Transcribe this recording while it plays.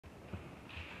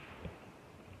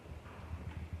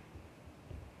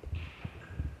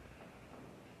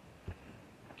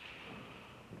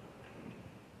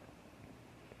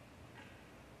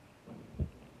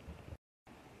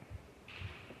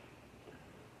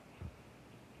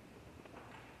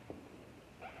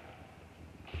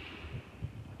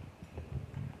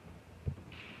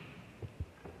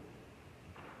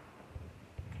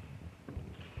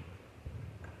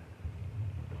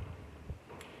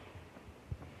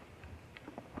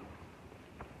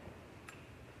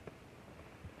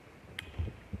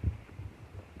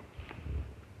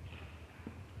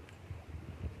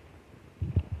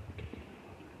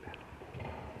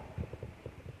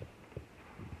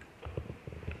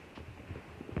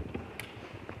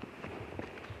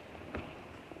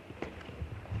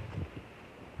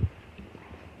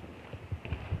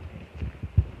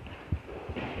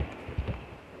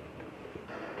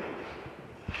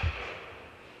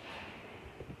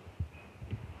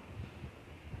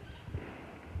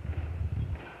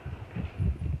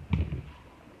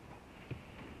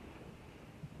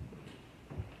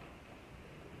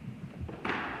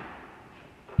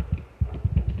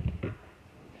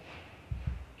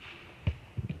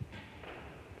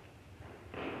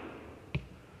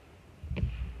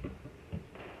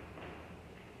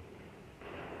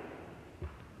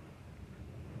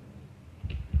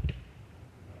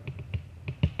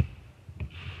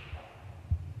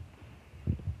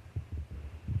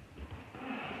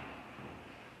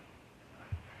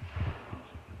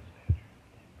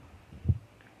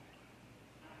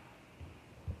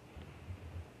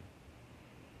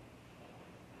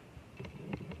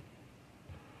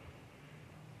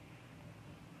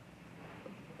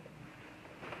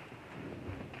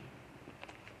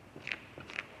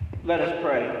Let us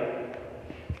pray.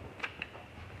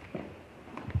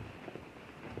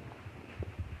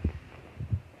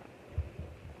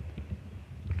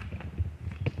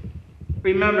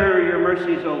 Remember your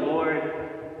mercies, O Lord,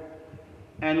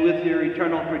 and with your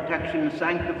eternal protection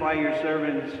sanctify your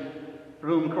servants, for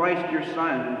whom Christ your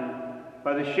Son,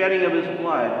 by the shedding of his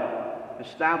blood,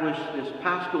 established this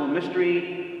paschal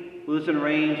mystery, who lives and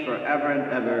reigns forever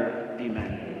and ever.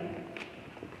 Amen.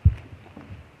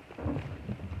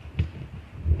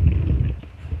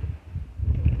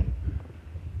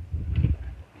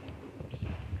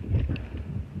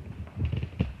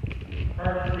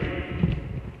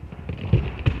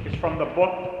 From the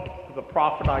book of the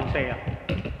prophet Isaiah.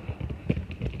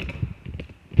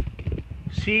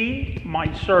 See,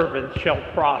 my servant shall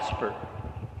prosper.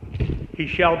 He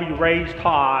shall be raised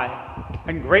high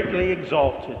and greatly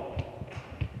exalted.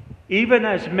 Even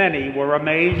as many were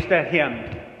amazed at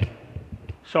him,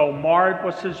 so marred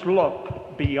was his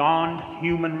look beyond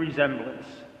human resemblance,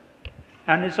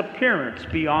 and his appearance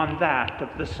beyond that of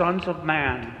the sons of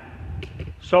man.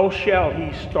 So shall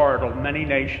he startle many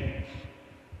nations.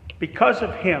 Because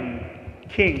of him,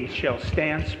 kings shall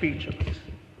stand speechless.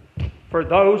 For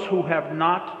those who have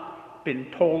not been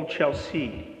told shall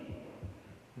see.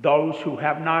 Those who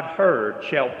have not heard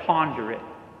shall ponder it.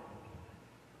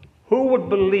 Who would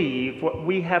believe what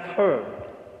we have heard?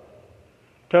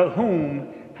 To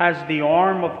whom has the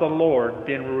arm of the Lord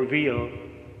been revealed?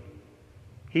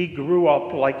 He grew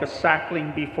up like a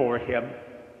sapling before him,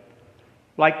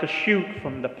 like a shoot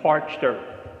from the parched earth.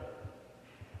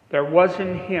 There was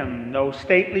in him no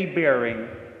stately bearing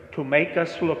to make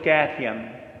us look at him,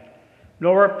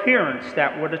 nor appearance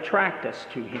that would attract us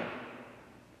to him.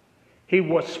 He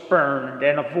was spurned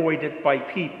and avoided by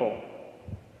people,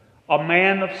 a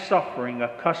man of suffering,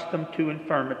 accustomed to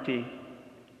infirmity,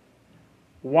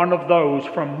 one of those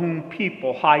from whom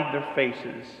people hide their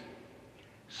faces,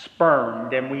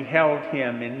 spurned, and we held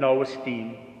him in no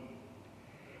esteem.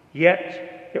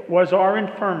 Yet it was our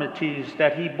infirmities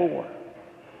that he bore,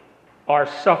 our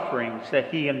sufferings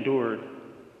that he endured,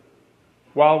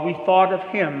 while we thought of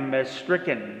him as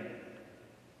stricken,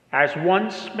 as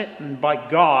one smitten by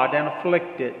God and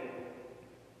afflicted.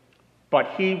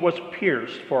 But he was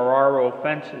pierced for our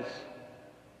offenses,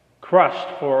 crushed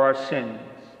for our sins.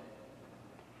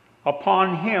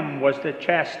 Upon him was the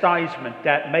chastisement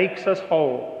that makes us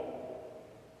whole.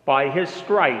 By his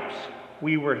stripes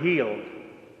we were healed.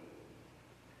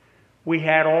 We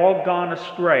had all gone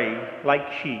astray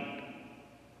like sheep,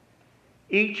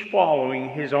 each following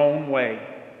his own way.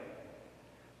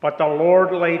 But the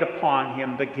Lord laid upon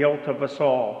him the guilt of us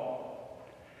all.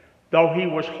 Though he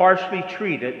was harshly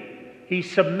treated, he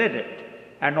submitted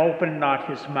and opened not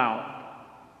his mouth.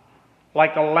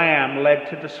 Like a lamb led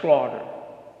to the slaughter,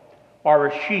 or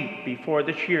a sheep before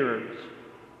the shearers,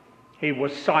 he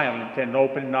was silent and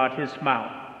opened not his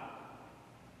mouth.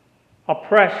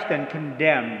 Oppressed and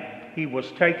condemned, he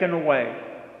was taken away.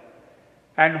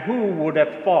 And who would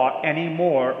have thought any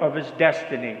more of his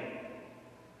destiny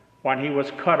when he was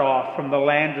cut off from the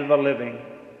land of the living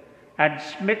and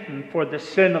smitten for the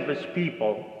sin of his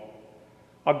people?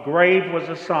 A grave was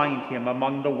assigned him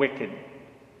among the wicked,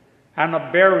 and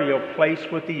a burial place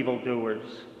with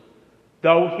evildoers,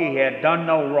 though he had done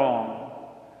no wrong,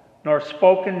 nor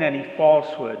spoken any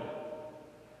falsehood.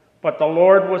 But the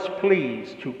Lord was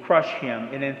pleased to crush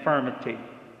him in infirmity.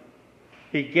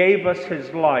 He gave us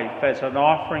his life as an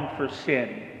offering for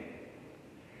sin.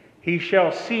 He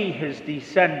shall see his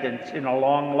descendants in a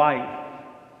long life,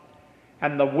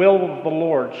 and the will of the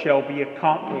Lord shall be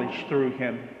accomplished through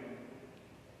him.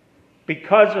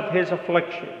 Because of his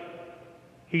affliction,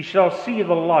 he shall see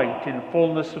the light in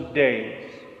fullness of days.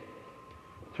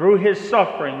 Through his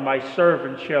suffering my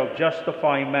servant shall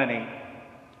justify many,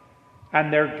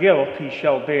 and their guilt he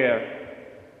shall bear.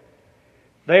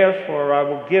 Therefore I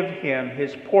will give him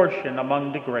his portion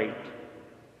among the great,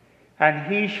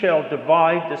 and he shall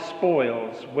divide the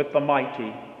spoils with the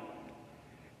mighty,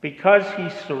 because he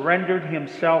surrendered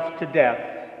himself to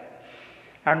death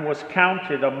and was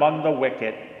counted among the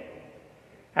wicked.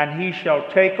 And he shall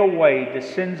take away the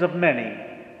sins of many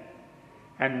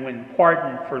and win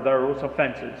pardon for those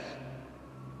offenses.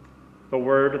 The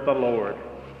word of the Lord.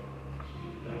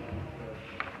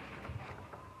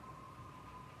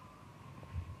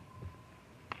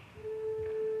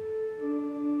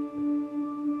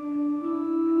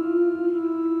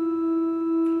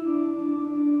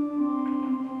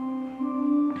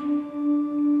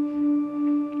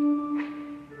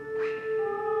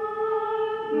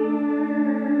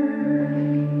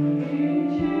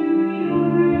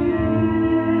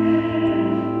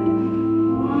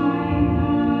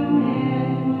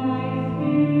 My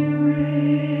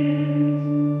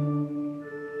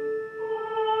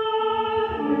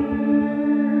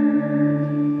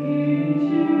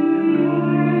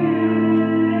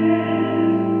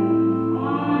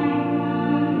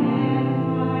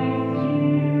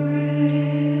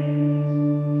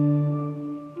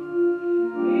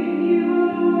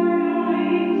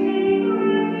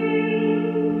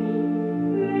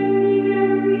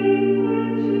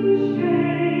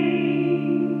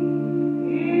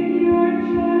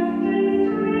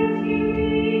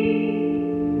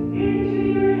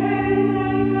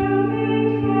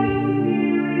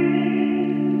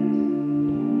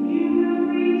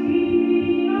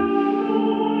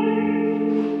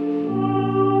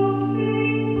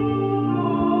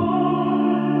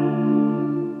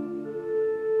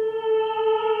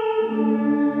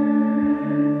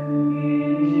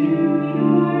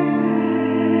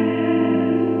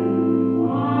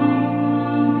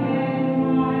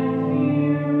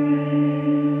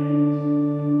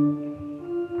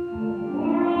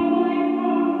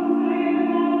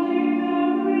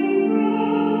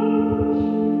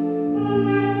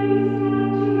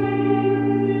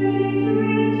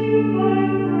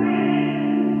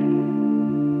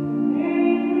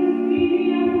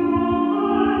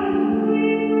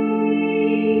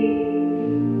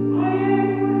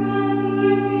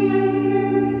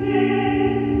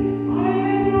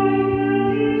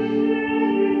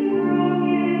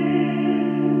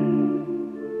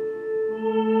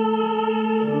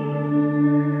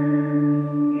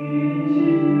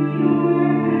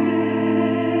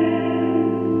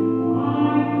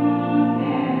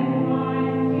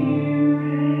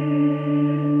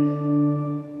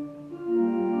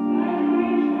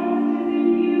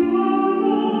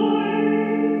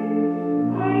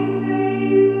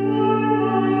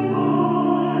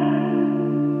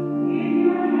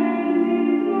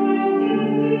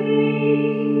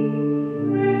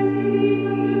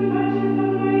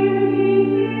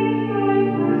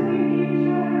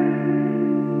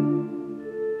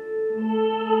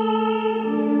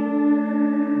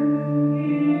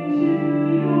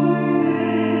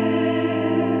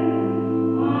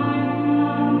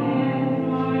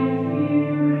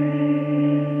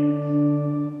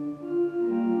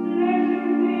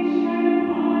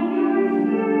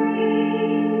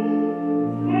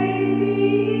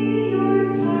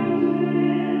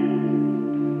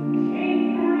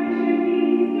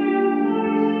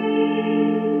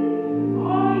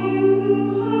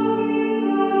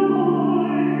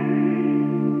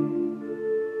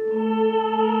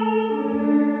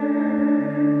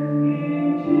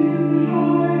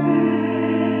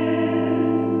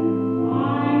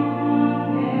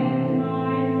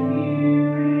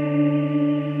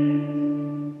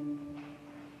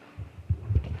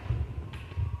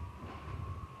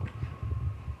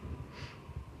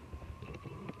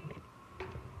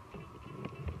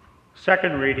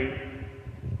Second reading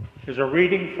is a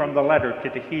reading from the letter to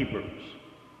the Hebrews.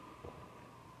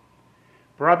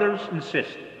 Brothers and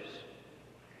sisters,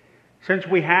 since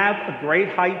we have a great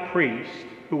high priest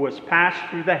who has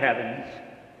passed through the heavens,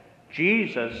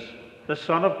 Jesus, the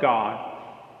Son of God,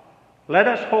 let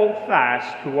us hold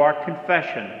fast to our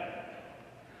confession.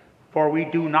 For we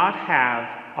do not have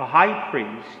a high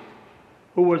priest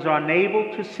who was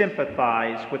unable to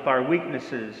sympathize with our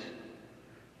weaknesses,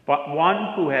 but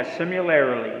one who has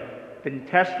similarly been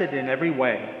tested in every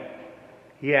way,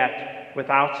 yet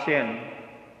without sin.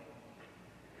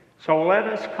 So let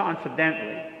us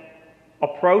confidently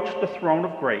approach the throne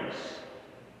of grace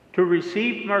to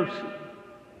receive mercy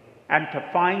and to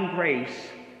find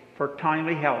grace for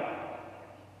timely help.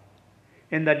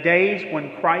 In the days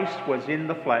when Christ was in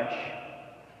the flesh,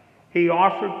 he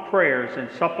offered prayers and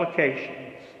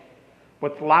supplications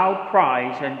with loud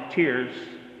cries and tears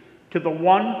to the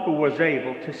one who was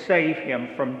able to save him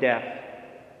from death.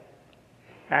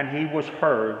 And he was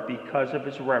heard because of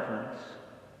his reverence.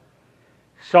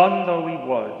 Son though he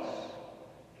was,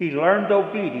 he learned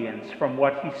obedience from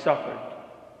what he suffered.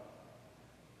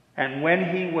 And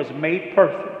when he was made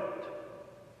perfect,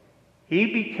 he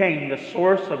became the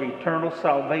source of eternal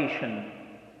salvation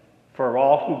for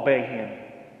all who obey him.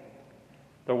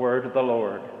 The word of the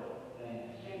Lord.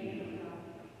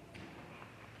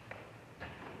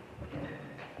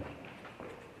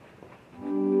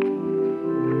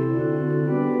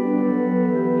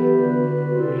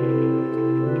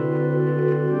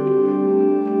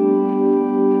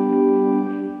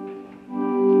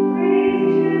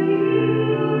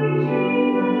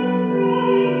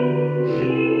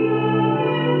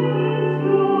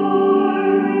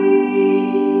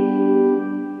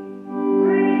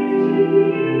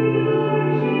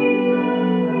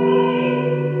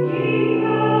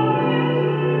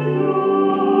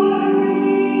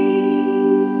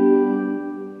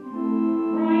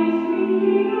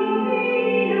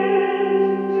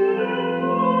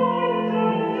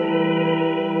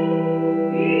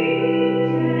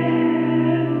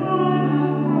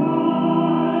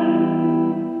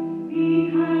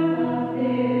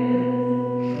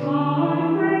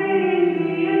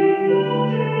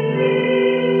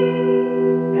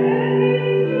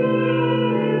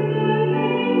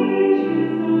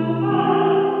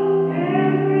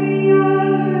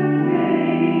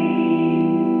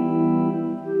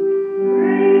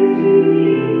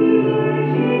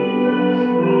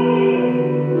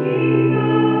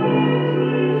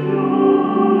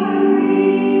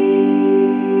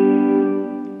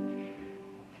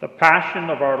 Passion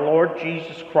of our Lord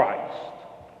Jesus Christ,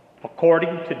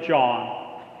 according to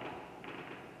John.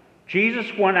 Jesus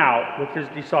went out with his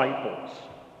disciples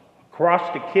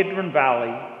across the Kidron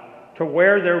Valley to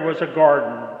where there was a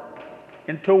garden,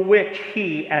 into which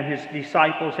he and his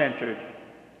disciples entered.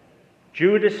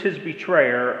 Judas, his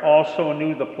betrayer, also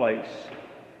knew the place,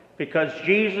 because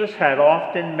Jesus had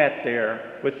often met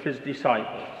there with his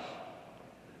disciples.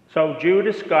 So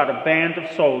Judas got a band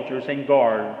of soldiers and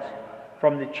guards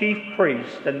from the chief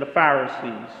priests and the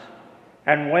Pharisees,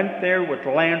 and went there with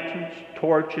lanterns,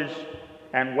 torches,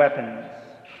 and weapons.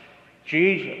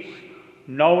 Jesus,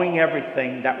 knowing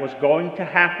everything that was going to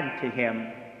happen to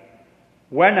him,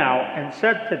 went out and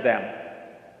said to them,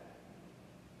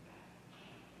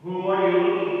 "Who are you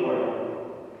looking for?"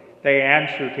 They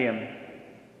answered him,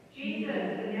 Jesus,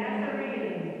 the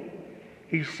Nazarene.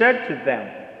 He said to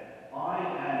them, "I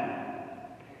am."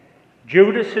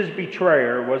 Judas, his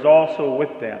betrayer, was also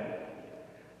with them.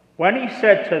 When he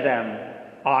said to them,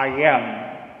 "I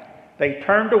am," they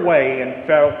turned away and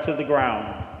fell to the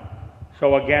ground.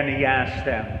 So again he asked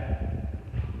them,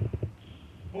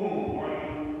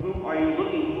 Whom are you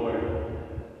looking for?"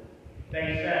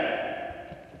 They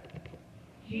said,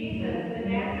 Jesus, the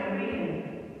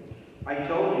Nazarene. "I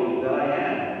told you that I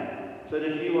am. So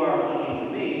if you are looking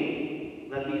for me,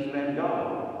 let these men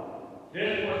go."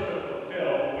 This was to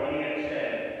fulfill what he had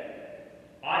said,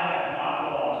 "I have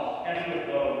not lost any of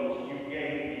those you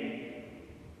gave me."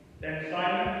 Then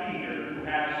Simon Peter, who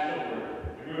had a sword,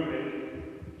 drew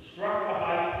it, struck the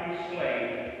high priest's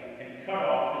slave, and cut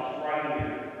off his right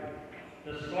ear.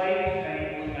 The slave's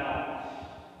name was Malchus.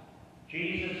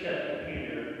 Jesus said to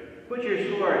Peter, "Put your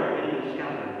sword into the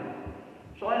scabbard.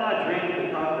 Shall I not drink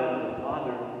the cup that the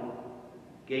Father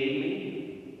gave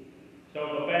me?"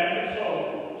 So the band of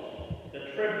soldiers, the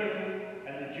tribune,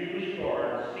 and the Jewish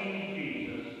guards seized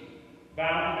Jesus,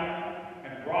 bound him,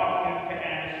 and brought him to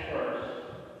Annas first,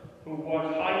 who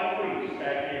was high priest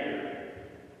that year.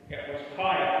 It was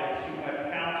Caiaphas who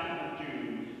had counseled the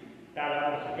Jews that it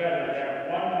was better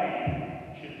that one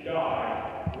man should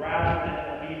die rather than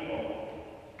the people.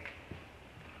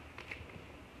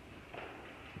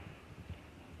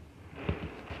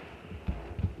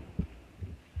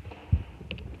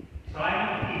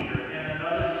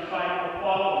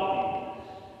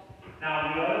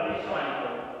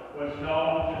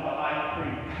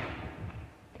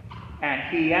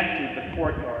 he entered the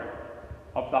courtyard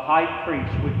of the high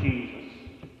priest with Jesus.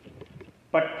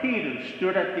 But Peter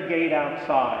stood at the gate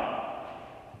outside.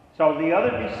 So the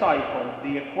other disciple,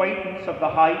 the acquaintance of the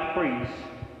high priest,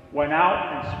 went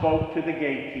out and spoke to the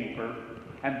gatekeeper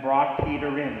and brought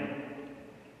Peter in.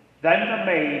 Then the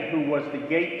maid, who was the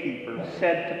gatekeeper,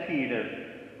 said to Peter,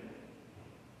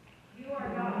 You are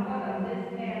not one of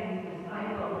this man's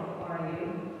disciples, are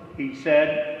you? He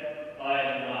said, I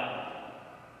am not.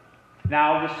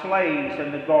 Now the slaves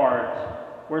and the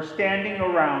guards were standing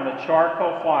around a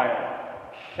charcoal fire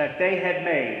that they had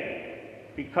made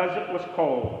because it was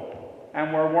cold,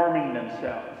 and were warming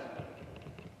themselves.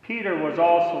 Peter was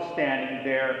also standing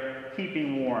there,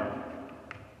 keeping warm.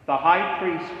 The high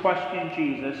priest questioned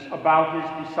Jesus about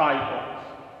his disciples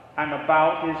and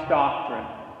about his doctrine.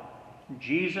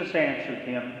 Jesus answered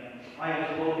him, I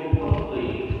have spoken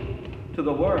publicly to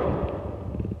the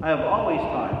world. I have always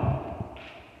taught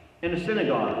in the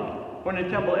synagogue or in the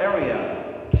temple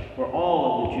area where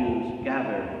all of the Jews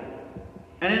gathered.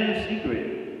 And in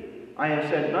secret I have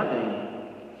said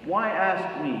nothing. Why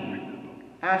ask me?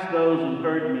 Ask those who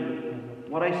heard me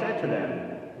what I said to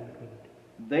them.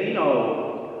 They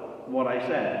know what I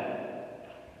said.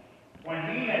 When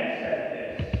he had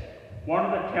said this, one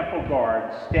of the temple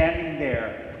guards standing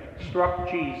there struck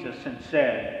Jesus and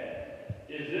said,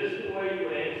 Is this the way you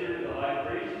answer the high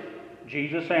priest?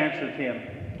 Jesus answered him,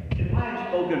 If I have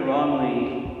spoken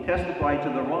wrongly, testify to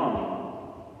the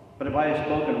wrong. But if I have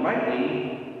spoken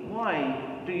rightly,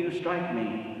 why do you strike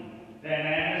me? Then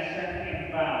Annas sent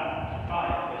him bound to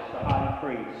Caiaphas, the high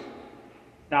priest.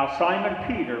 Now Simon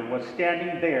Peter was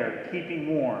standing there,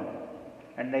 keeping warm,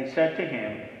 and they said to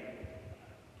him,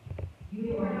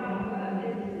 You are not one of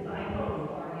his disciples,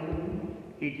 are you?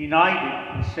 He denied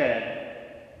it and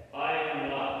said, I am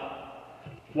not.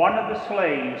 One of the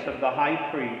slaves of the high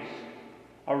priest,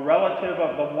 a relative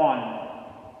of the one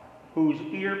whose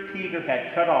ear Peter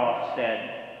had cut off,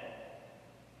 said,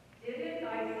 Didn't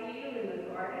I see you in the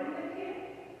garden with him?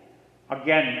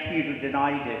 Again Peter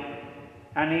denied it,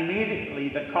 and immediately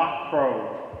the cock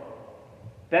crowed.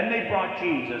 Then they brought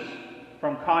Jesus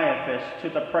from Caiaphas to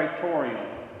the praetorium.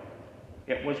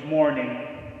 It was morning,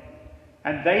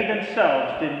 and they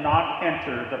themselves did not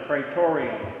enter the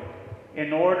praetorium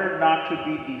in order not to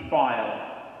be defiled,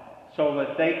 so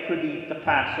that they could eat the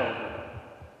Passover.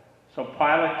 So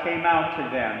Pilate came out to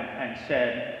them and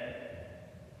said,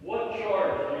 What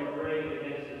charge do you bring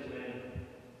against this man?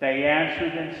 They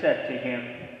answered and said to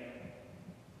him,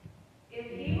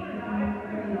 If he were not a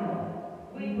criminal,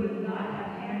 we would not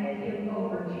have handed him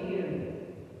over to you.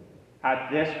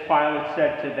 At this Pilate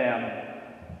said to them,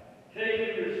 Take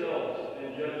him yourselves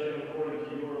and judge him according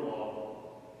to your law.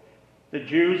 The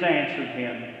Jews answered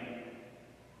him,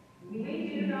 We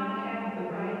do not have the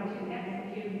right to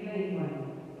execute anyone.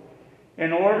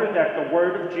 in order that the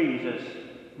word of Jesus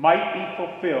might be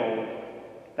fulfilled,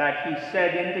 that he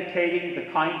said, indicating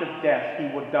the kind of death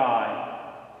he would die.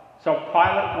 So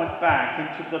Pilate went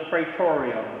back into the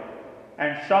praetorium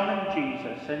and summoned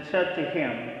Jesus and said to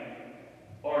him,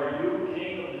 Are you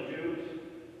king of the Jews?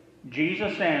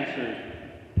 Jesus answered,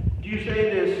 Do you say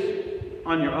this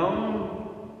on your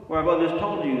own, or have others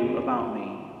told you about me?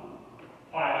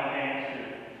 Pilate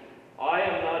answered, I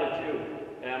am not a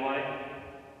Jew, am I?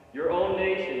 Your own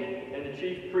nation and the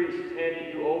chief priests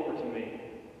handed you over to me.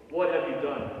 What have you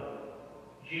done?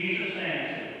 Jesus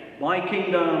answered, My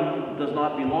kingdom does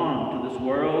not belong to this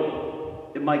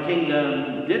world. If my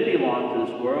kingdom did belong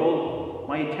to this world,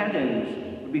 my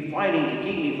attendants would be fighting to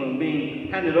keep me from being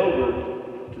handed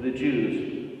over to the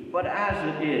Jews. But as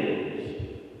it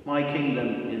is, my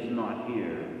kingdom is not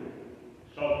here.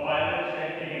 So Pilate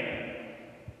said to him,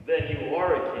 Then you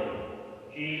are a king.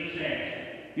 Jesus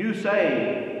answered, You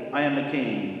say, I am a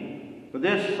king. For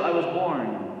this I was born,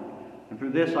 and for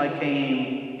this I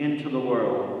came into the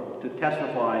world, to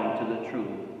testify to the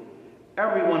truth.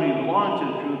 Everyone who belongs to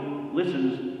the truth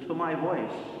listens to my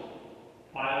voice.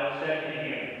 Pilate said to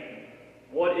him,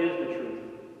 What is the truth?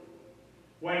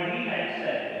 when he had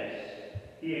said this,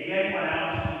 he again went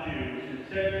out to the Jews and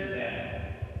said to them,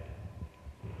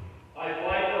 I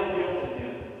find no guilt in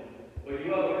him, but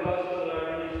you have a custom that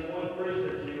I release one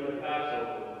prisoner to you at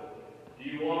Passover. Do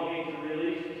you want me to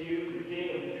release to you the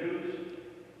king of the Jews?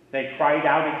 They cried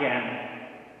out again.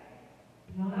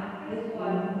 Not this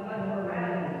one, but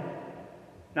Barabbas.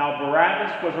 Now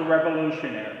Barabbas was a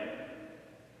revolutionary.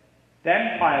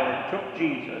 Then Pilate took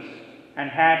Jesus and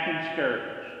had him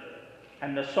scourged.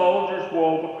 And the soldiers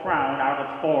wove a crown out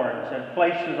of thorns and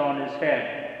placed it on his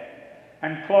head,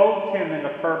 and clothed him in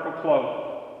a purple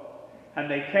cloak. And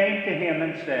they came to him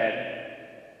and said,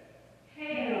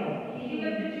 Hail, King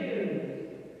of the Jews!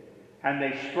 and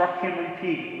they struck him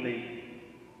repeatedly.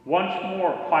 Once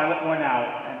more Pilate went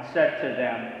out and said to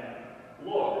them,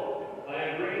 Look, I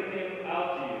am bringing him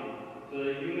out to you, so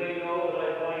that you may know that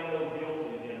I find no guilt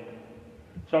in him.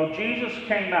 So Jesus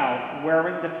came out,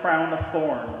 wearing the crown of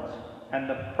thorns and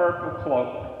the purple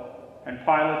cloak. And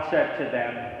Pilate said to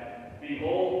them,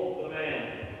 Behold the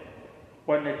man.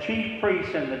 When the chief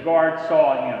priests and the guards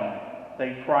saw him,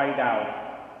 they cried out,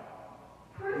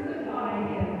 Crucify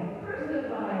him!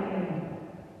 Crucify him!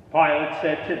 Pilate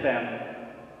said to them,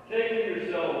 Take him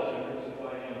yourselves and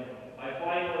crucify him. I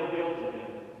find no guilt in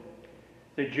him.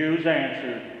 The Jews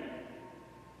answered,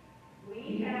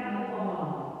 We have a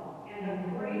law, and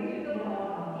according to the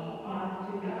law he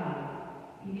ought to die,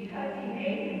 because he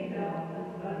made himself the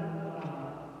Son of God.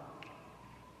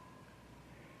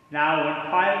 Now when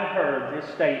Pilate heard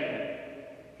this statement,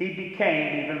 he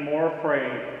became even more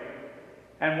afraid,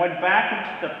 and went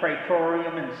back into the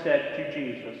praetorium and said to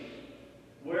Jesus,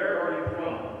 Where are you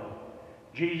from?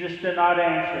 Jesus did not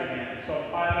answer him, so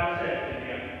Pilate said to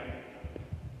him,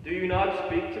 Do you not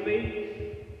speak to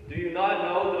me? Do you not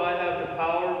know that I have the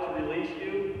power to release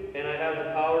you, and I have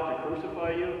the power to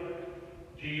crucify you?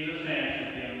 Jesus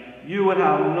answered him, You would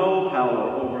have no power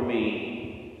over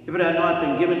me if it had not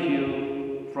been given to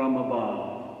you from above.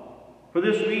 For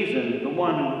this reason, the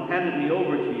one who handed me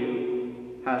over to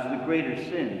you has the greater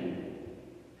sin.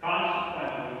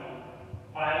 Consequently,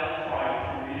 Pilate tried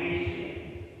to release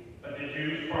him, but the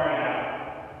Jews cried out,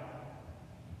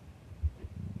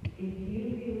 If you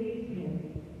release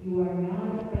him, you are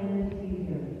not a friend of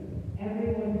Caesar.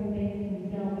 Everyone who makes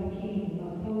himself a king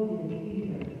opposes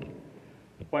Caesar.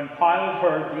 When Pilate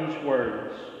heard these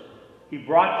words, he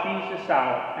brought Jesus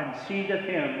out and seated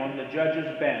him on the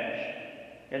judge's bench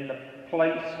in the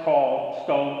place called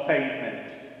Stone Pavement,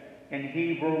 in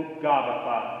Hebrew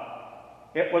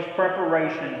Gabbatha. It was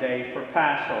preparation day for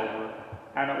Passover,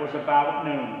 and it was about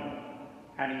noon.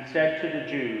 And he said to the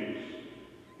Jews,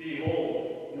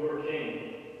 Behold, your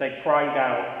king. They cried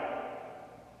out,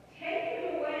 Take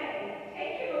him away!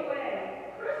 Take him away!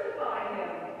 Crucify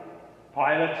him!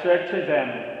 Pilate said to them,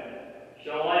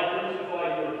 Shall I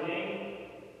crucify your king?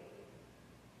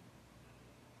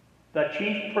 The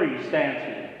chief priests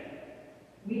answered.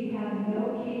 We have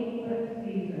no king but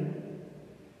Caesar.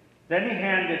 Then he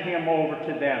handed him over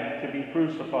to them to be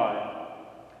crucified.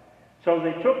 So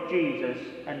they took Jesus,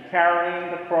 and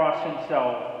carrying the cross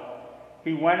himself,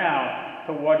 he went out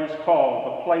to what is called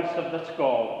the place of the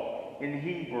skull, in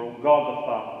Hebrew,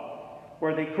 Golgotha,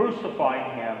 where they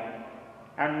crucified him,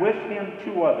 and with him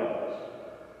two others,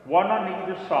 one on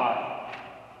either side,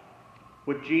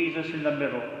 with Jesus in the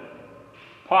middle.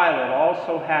 Pilate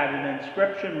also had an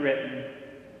inscription written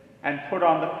and put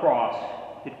on the cross.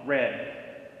 It read,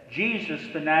 Jesus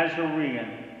the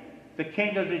Nazarene, the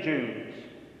King of the Jews.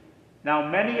 Now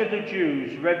many of the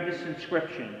Jews read this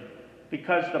inscription,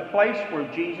 because the place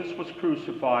where Jesus was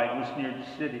crucified was near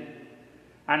the city,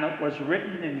 and it was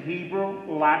written in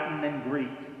Hebrew, Latin, and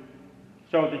Greek.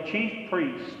 So the chief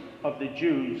priest of the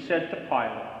Jews said to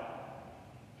Pilate,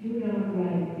 Do not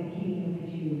write the king of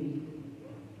the Jews,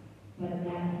 but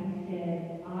that he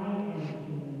said, I am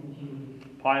king of the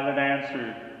Jews. Pilate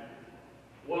answered,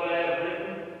 What I have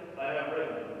written, I have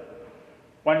written.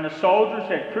 When the soldiers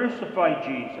had crucified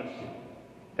Jesus,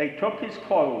 they took his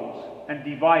clothes and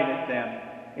divided them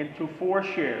into 4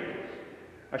 shares,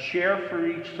 a share for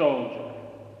each soldier.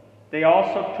 They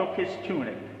also took his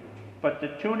tunic, but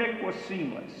the tunic was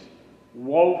seamless,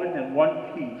 woven in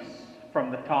one piece from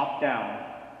the top down.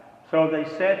 So they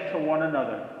said to one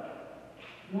another,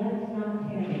 Let us not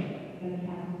tear it, but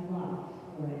cast lots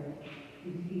for it, to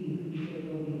see who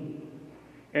it will be.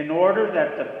 in order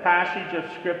that the passage of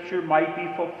Scripture might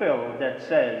be fulfilled that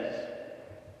says,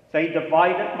 They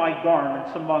divided my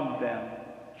garments among them,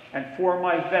 and for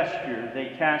my vesture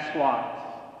they cast lots.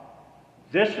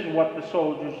 This is what the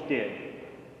soldiers did.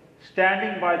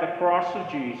 Standing by the cross of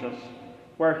Jesus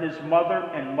were his mother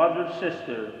and mother's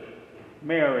sister,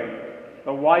 Mary,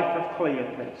 the wife of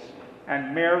Cleopas,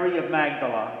 and Mary of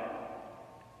Magdala.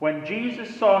 When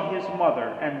Jesus saw his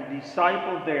mother and the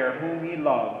disciple there whom he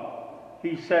loved,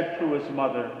 he said to his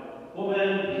mother,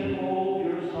 Woman, behold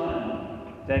your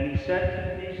son. Then he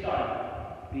said to the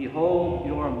disciple, Behold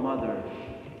your mother.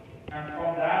 and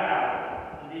from that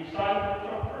hour the disciple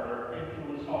took her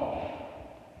into his home.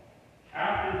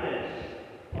 After this,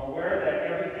 aware that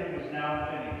everything was now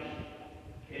finished,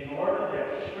 in order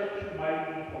that the Scripture might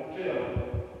be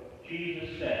fulfilled,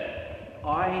 Jesus said,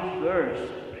 I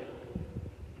thirst.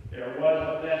 There was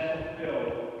a vessel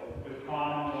filled with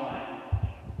common wine.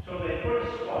 So they put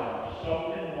a sponge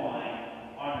soaked in wine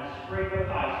on a sprig of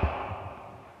hyssop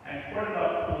and put it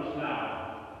up to his mouth.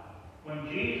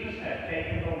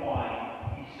 taken the wine,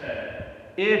 he said,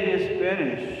 "It is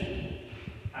finished."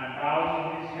 and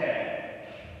bowing his head,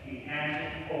 he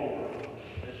handed over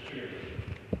the spirit.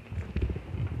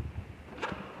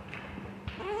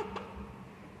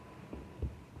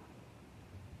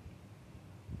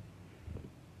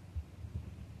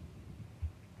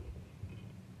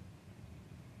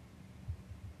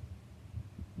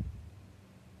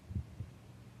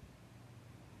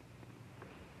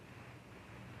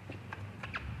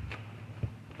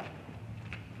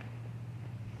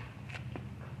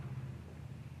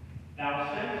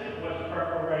 Now, since it was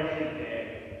Preparation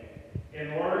Day,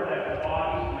 in order that the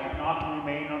bodies might not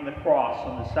remain on the cross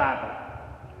on the Sabbath,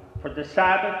 for the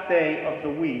Sabbath day of the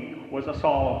week was a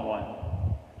solemn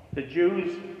one, the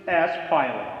Jews asked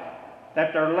Pilate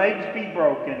that their legs be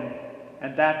broken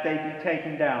and that they be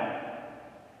taken down.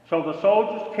 So the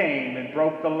soldiers came and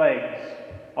broke the legs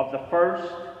of the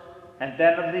first and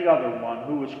then of the other one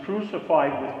who was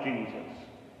crucified with Jesus.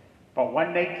 But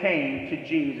when they came to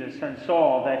Jesus and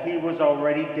saw that he was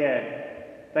already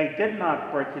dead, they did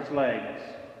not break his legs.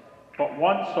 But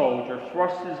one soldier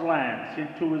thrust his lance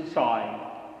into his side,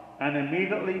 and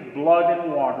immediately blood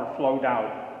and water flowed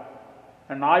out.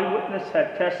 An eyewitness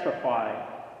had testified,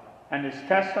 and his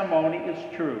testimony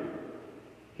is true.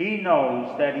 He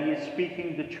knows that he is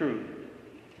speaking the truth,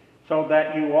 so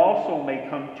that you also may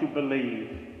come to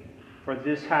believe. For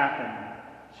this happened,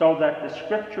 so that the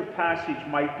scripture passage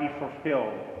might be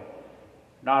fulfilled.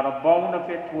 Not a bone of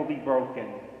it will be broken.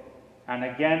 And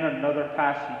again another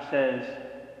passage says,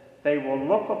 they will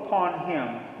look upon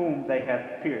him whom they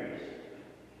have pierced.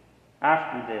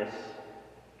 After this,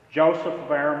 Joseph of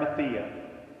Arimathea,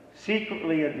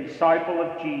 secretly a disciple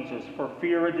of Jesus for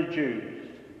fear of the Jews,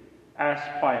 asked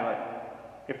Pilate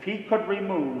if he could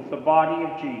remove the body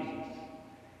of Jesus,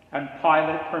 and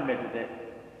Pilate permitted it.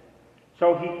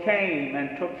 So he came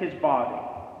and took his body.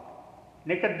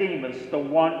 Nicodemus, the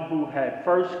one who had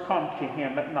first come to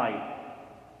him at night,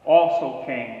 also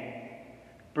came,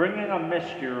 bringing a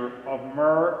mixture of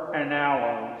myrrh and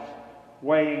aloes,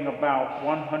 weighing about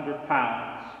 100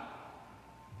 pounds.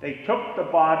 They took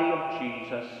the body of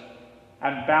Jesus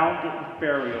and bound it with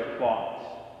burial cloths,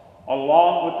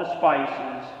 along with the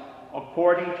spices,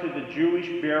 according to the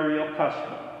Jewish burial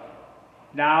custom.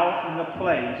 Now in the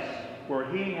place where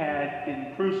he had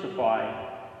been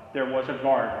crucified, there was a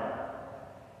garden,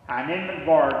 and in the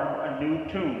garden a new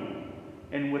tomb,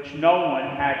 in which no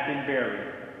one had been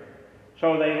buried.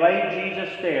 So they laid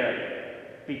Jesus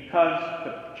there, because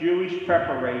the Jewish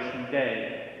preparation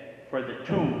day, for the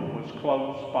tomb was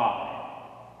close by.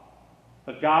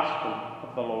 The Gospel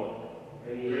of the Lord.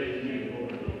 Praise to you,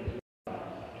 Lord.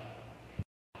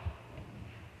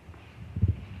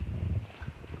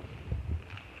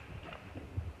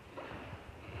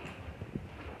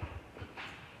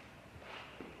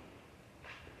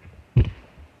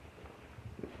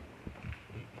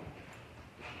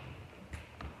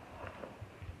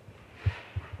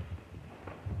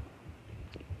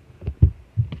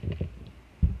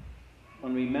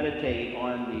 When we meditate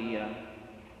on the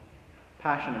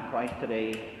Passion of Christ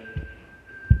today,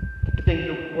 I think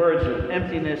the words of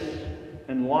emptiness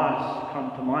and loss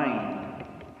come to mind.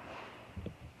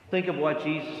 Think of what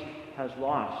Jesus has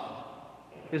lost.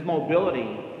 His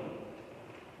mobility.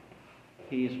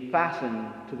 He is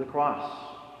fastened to the cross.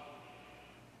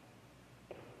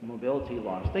 Mobility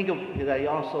lost. Think of that he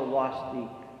also lost the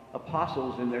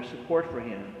apostles in their support for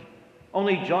him.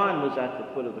 Only John was at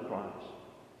the foot of the cross.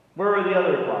 Where were the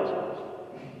other apostles?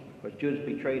 But Judas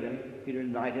betrayed him. Peter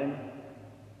denied him.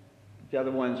 The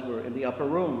other ones were in the upper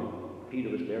room. Peter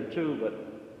was there too, but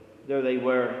there they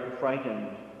were, frightened.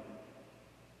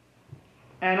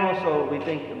 And also we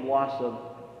think of loss of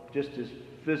just his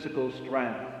physical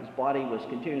strength. His body was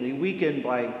continually weakened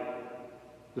by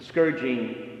the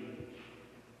scourging,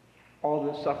 all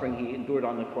the suffering he endured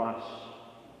on the cross.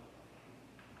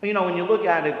 You know, when you look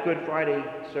at a Good Friday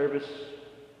service,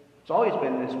 it's always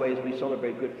been this way as we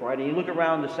celebrate Good Friday. You look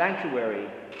around the sanctuary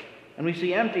and we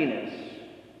see emptiness.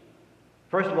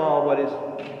 First of all, what is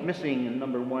missing, and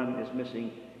number one is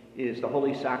missing, is the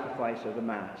holy sacrifice of the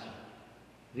Mass.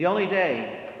 The only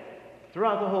day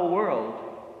throughout the whole world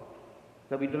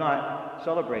that we do not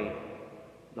celebrate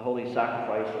the holy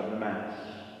sacrifice of the Mass.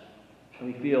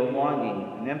 And we feel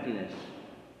longing and emptiness,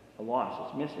 a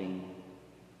loss is missing.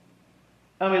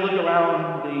 And we look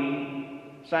around the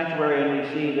sanctuary and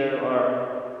we see there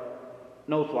are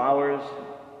no flowers,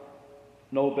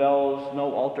 no bells,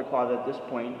 no altar cloth at this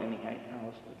point, any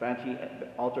fancy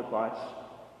altar cloths,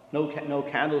 no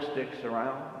candlesticks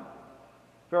around.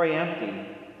 Very empty,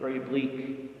 very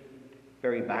bleak,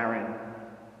 very barren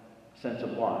sense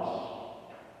of loss.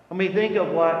 When we think of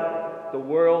what the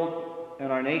world and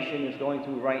our nation is going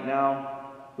through right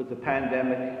now with the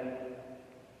pandemic,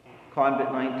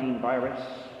 COVID-19 virus,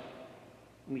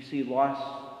 we see loss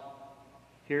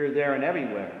here, there, and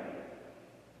everywhere.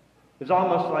 It's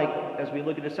almost like, as we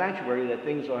look at the sanctuary, that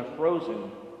things are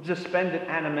frozen, suspended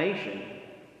animation.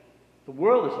 The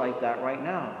world is like that right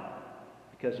now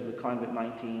because of the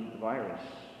COVID-19 virus.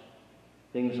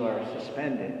 Things are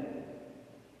suspended.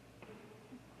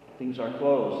 Things are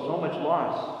closed. So much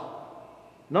loss.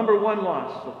 Number one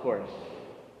loss, of course,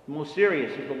 the most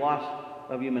serious, is the loss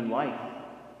of human life.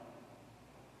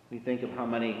 We think of how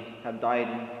many have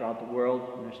died throughout the world,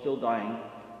 and they're still dying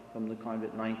from the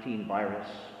COVID-19 virus.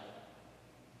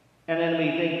 And then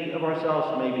we think of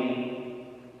ourselves, maybe,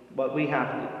 what we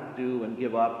have to do and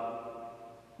give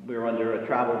up. We're under a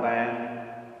travel ban.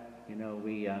 You know,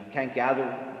 we can't gather.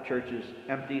 The church is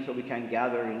empty, so we can't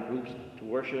gather in groups to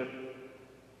worship.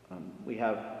 We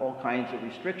have all kinds of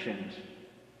restrictions.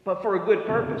 But for a good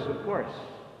purpose, of course.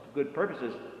 The good purpose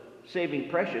is saving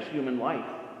precious human life.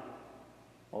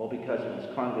 All because of this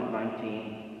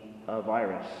COVID-19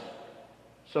 virus.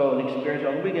 So an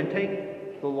experience, we can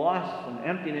take the loss and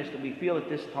emptiness that we feel at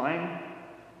this time,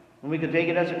 and we can take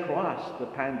it as a cross, the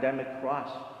pandemic cross,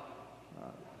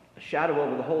 a shadow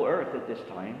over the whole earth at this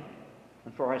time,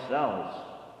 and for ourselves.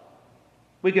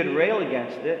 We could rail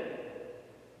against it,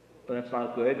 but that's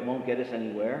not good. It won't get us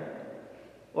anywhere.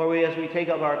 Or as we take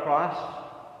up our cross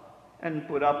and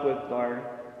put up with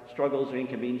our struggles or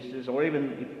inconveniences, or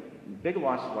even big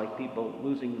losses like people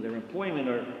losing their employment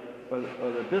or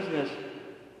their business,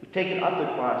 we take it up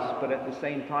the cross, but at the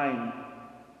same time,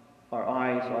 our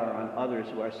eyes are on others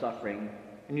who are suffering.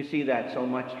 And you see that so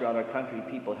much throughout our country,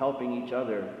 people helping each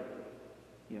other,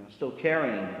 you know, still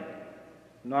caring,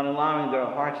 not allowing their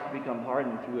hearts to become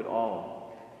hardened through it all.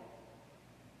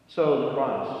 So the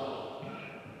cross.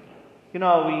 You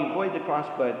know, we avoid the cross,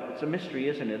 but it's a mystery,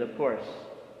 isn't it? Of course.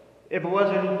 If it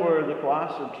wasn't for the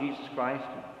cross of Jesus Christ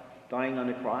dying on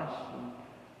the cross,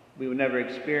 we would never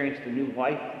experience the new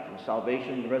life, the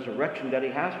salvation, the resurrection that he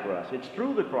has for us. It's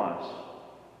through the cross.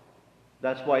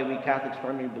 That's why we Catholics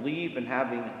firmly believe in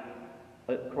having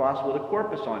a cross with a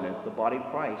corpus on it, the body of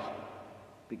Christ,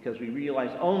 because we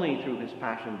realize only through his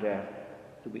passion and death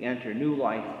do we enter new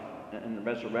life and the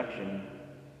resurrection.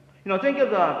 You know, think of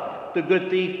the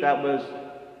good thief that was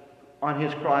on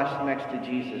his cross next to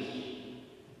Jesus.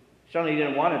 Certainly he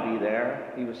didn't want to be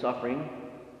there. He was suffering.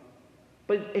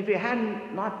 But if he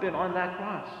hadn't not been on that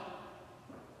cross,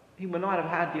 he would not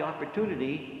have had the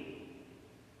opportunity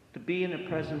to be in the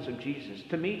presence of Jesus,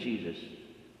 to meet Jesus,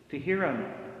 to hear him,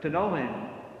 to know him,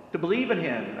 to believe in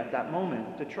him at that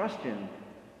moment, to trust him,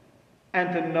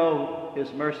 and to know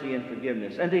his mercy and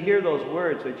forgiveness, and to hear those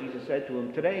words that Jesus said to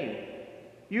him, "Today,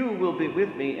 you will be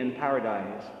with me in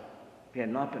paradise." If he had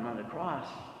not been on the cross,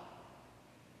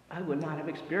 I would not have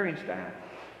experienced that.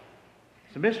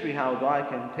 It's a mystery how God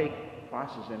can take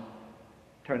crosses and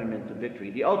turn them into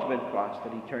victory. The ultimate cross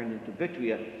that he turned into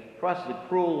victory. A cross is a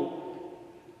cruel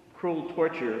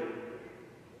torture,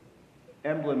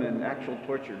 emblem and actual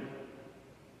torture,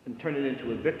 and turn it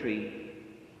into a victory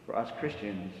for us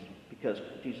Christians, because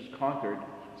Jesus conquered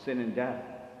sin and death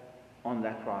on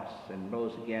that cross and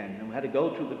rose again. And we had to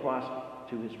go through the cross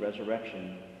to his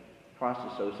resurrection. The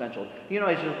cross is so essential. You know,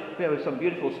 we have some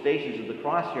beautiful stations of the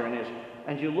cross here, and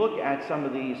as you look at some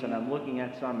of these, and I'm looking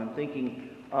at some and thinking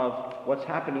of what's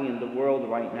happening in the world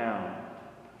right now.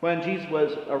 When Jesus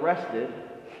was arrested,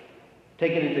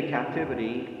 taken into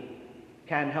captivity,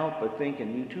 can't help but think,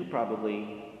 and you too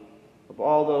probably, of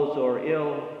all those who are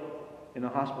ill in the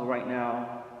hospital right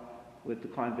now with the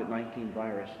COVID-19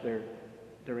 virus.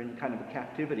 They're in kind of a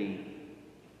captivity.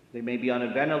 They may be on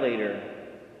a ventilator.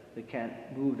 They can't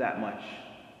move that much.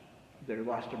 They've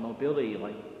lost their mobility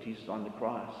like Jesus on the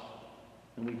cross.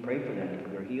 And we pray for them, for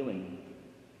their healing.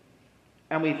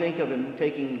 And we think of him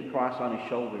taking the cross on his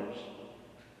shoulders.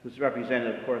 This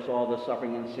represented, of course, all the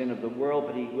suffering and sin of the world,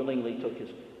 but he willingly took his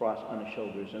cross on his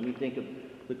shoulders. And we think of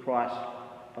the cross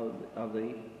of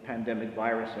the pandemic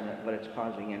virus and what it's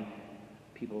causing, and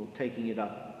people taking it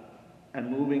up and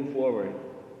moving forward.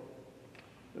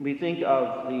 We think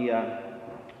of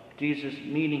Jesus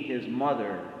meeting his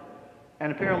mother.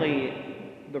 And apparently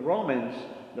the Romans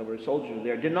that were soldiers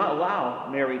there did not allow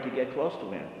Mary to get close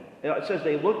to him. It says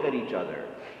they looked at each other,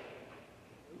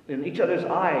 in each other's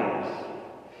eyes.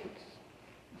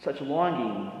 Such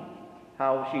longing,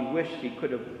 how she wished she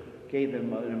could have gave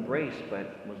him an embrace,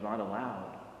 but was not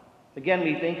allowed. Again,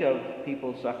 we think of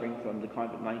people suffering from the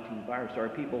COVID-19 virus. There are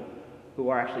people who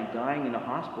are actually dying in the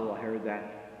hospital. I heard that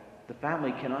the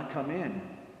family cannot come in.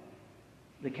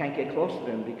 they can't get close to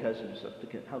them because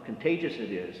of how contagious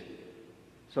it is.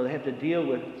 So they have to deal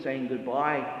with saying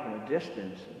goodbye from a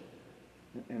distance.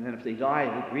 And then if they die,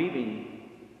 they're grieving,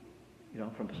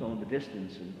 from some of the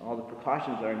distance, and all the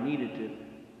precautions that are needed to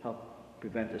help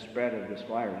prevent the spread of this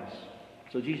virus.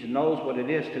 So Jesus knows what it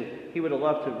is he would have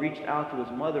loved to reach out to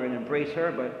his mother and embrace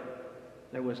her, but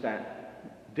there was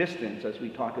that distance, as we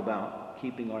talk about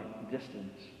keeping our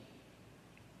distance.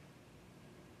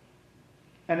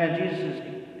 And then Jesus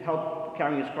is helped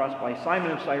carrying his cross by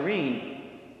Simon of Cyrene.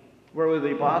 Where were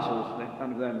the apostles?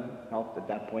 None of them helped at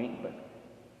that point, but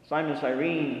Simon of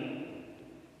Cyrene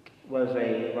was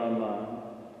from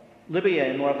Libya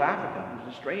in North Africa. He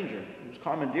was a stranger. He was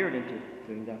commandeered into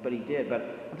doing that, but he did. But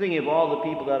I'm thinking of all the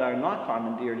people that are not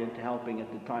commandeered into helping at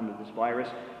the time of this virus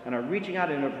and are reaching out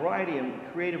in a variety of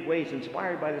creative ways,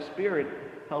 inspired by the Spirit,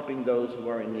 helping those who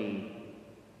are in need.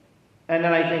 And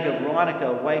then I think of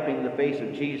Veronica wiping the face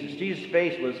of Jesus. Jesus'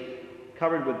 face was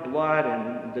covered with blood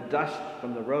and the dust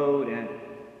from the road,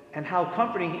 and how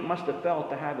comforting he must have felt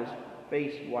to have his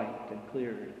face wiped and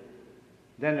cleared.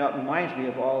 Then that reminds me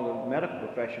of all the medical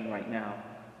profession right now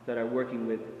that are working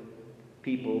with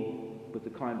people with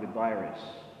the COVID virus,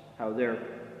 how they're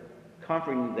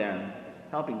comforting them,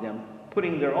 helping them,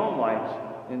 putting their own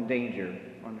lives in danger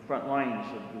on the front lines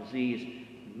of disease,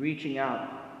 reaching out,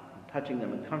 and touching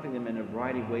them and comforting them in a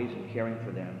variety of ways and caring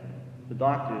for them. The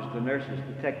doctors, the nurses,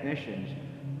 the technicians,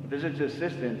 the physician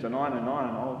assistants, and on,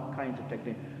 all kinds of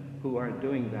technicians who are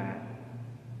doing that.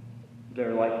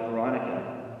 They're like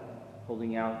Veronica,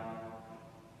 holding out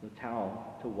the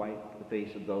towel to wipe the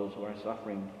face of those who are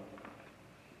suffering.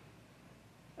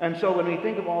 And so when we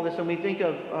think of all this, and we think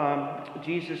of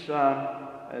Jesus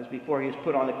as before he was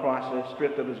put on the cross,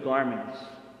 stripped of his garments,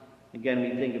 again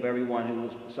we think of everyone who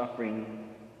was suffering,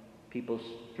 people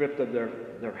stripped of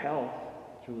their health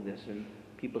through this, and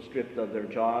people stripped of their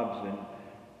jobs and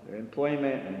their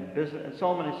employment and business, and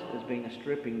so much is being a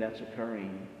stripping that's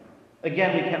occurring.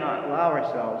 Again, we cannot allow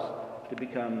ourselves to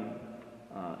become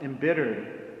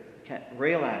embittered, can't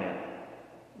rail at it.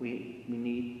 We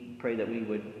need to pray that we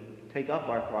would take up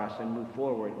our cross and move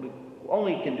forward. We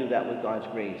only can do that with God's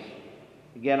grace.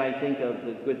 Again, I think of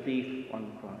the good thief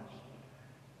on the cross.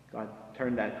 God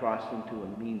turned that cross into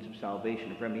a means of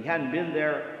salvation for him. If he hadn't been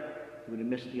there, he would have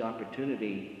missed the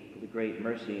opportunity for the great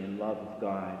mercy and love of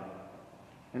God.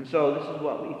 And so this is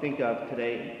what we think of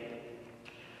today.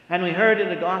 And we heard in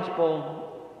the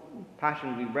gospel,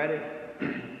 Passion, we read it,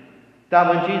 that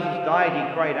when Jesus died,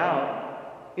 he cried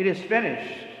out, "It is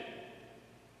finished."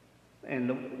 And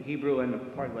the Hebrew and the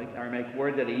part of like Aramaic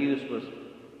word that he used was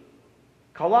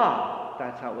kala.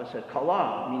 That's how it was said,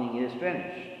 kala, meaning it is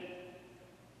finished.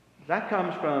 That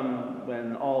comes from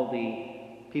when all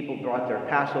the people brought their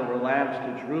Passover lambs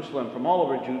to Jerusalem from all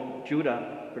over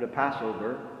Judah for the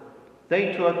Passover.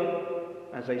 They took,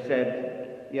 as I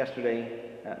said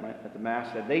yesterday at the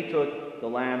Mass, that they took the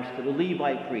lambs to the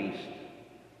Levite priest,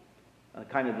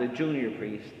 kind of the junior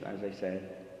priest, as I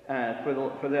said, for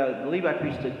the Levite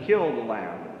priest to kill the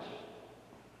lambs.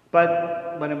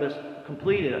 But when it was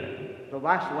completed, the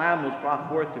last lamb was brought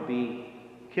forth to be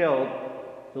killed,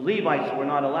 the Levites were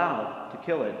not allowed to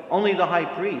kill it. Only the high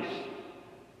priest.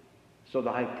 So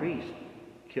the high priest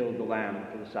killed the lamb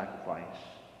for the sacrifice.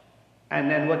 And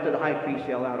then what did the high priest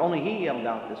yell out? Only he yelled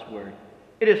out this word.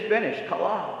 "It is finished,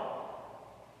 kala."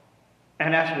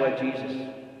 And that's what Jesus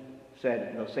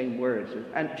said, those same words.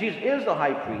 And Jesus is the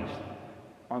high priest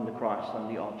on the cross,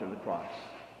 on the altar of the cross.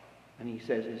 And he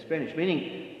says it's finished,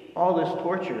 meaning all this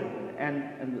torture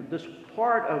and this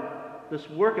part of this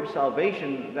work of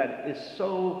salvation that was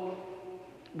so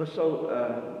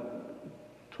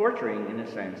torturing in a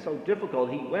sense, so difficult.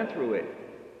 He went through it.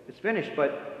 It's finished,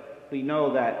 but we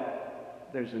know that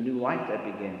there's a new life that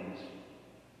begins.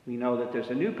 We know that there's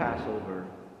a new Passover.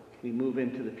 We move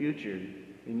into the future.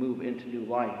 We move into new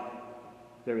life.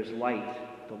 There is light,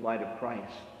 the light of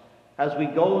Christ. As we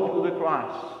go through the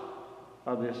cross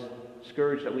of this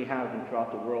scourge that we have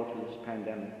throughout the world through this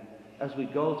pandemic, as we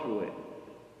go through it,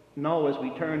 know as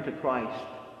we turn to Christ,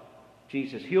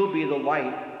 Jesus, he'll be the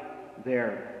light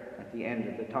there at the end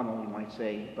of the tunnel, you might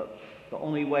say. But the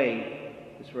only way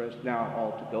is for us now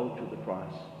all to go to the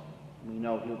cross. We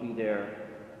know he'll be there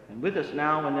and with us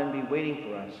now, and then be waiting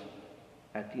for us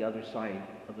at the other side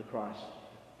of the cross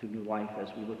to new life as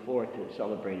we look forward to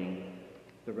celebrating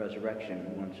the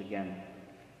resurrection once again.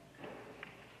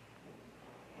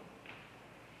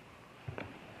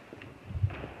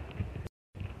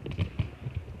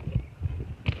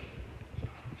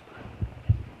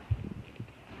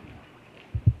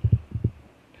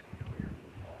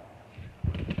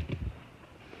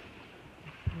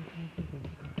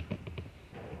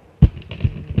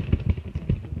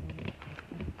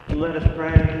 Let us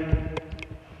pray.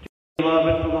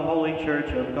 Beloved, for the Holy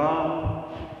Church of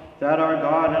God, that our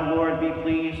God and Lord be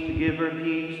pleased to give her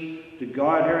peace, to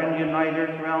guard her and unite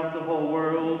her throughout the whole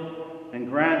world, and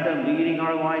grant that leading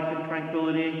our life in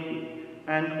tranquility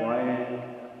and quiet,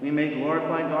 we may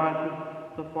glorify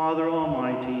God, the Father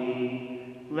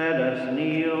Almighty. Let us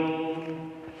kneel.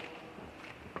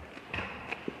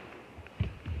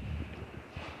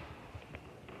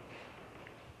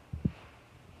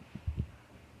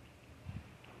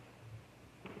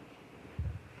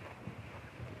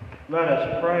 Let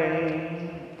us pray.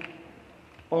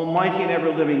 Almighty and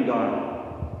ever-living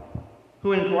God,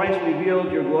 who in Christ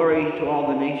revealed your glory to all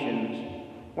the nations,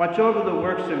 watch over the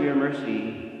works of your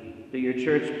mercy, that your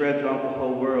church spread throughout the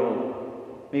whole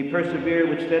world may persevere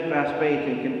with steadfast faith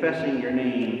in confessing your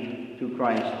name through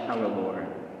Christ our Lord.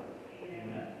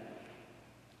 Amen.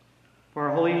 For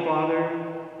our Holy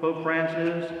Father, Pope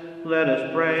Francis, let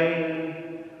us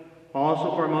pray.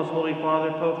 Also for our most Holy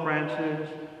Father, Pope Francis,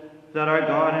 that our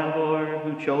God and Lord,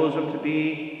 who chose him to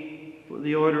be for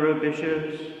the order of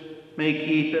bishops, may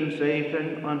keep him safe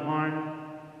and unharmed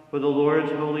for the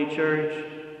Lord's holy church,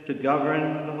 to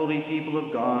govern the holy people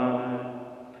of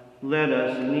God. Let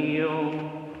us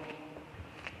kneel.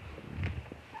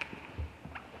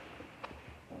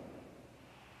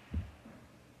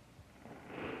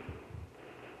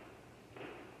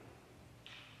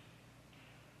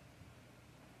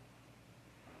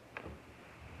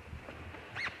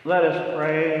 Let us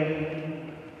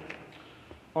pray.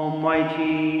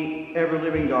 Almighty,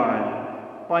 ever-living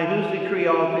God, by whose decree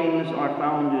all things are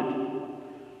founded,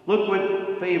 look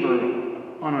with favor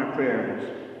on our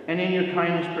prayers, and in your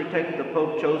kindness protect the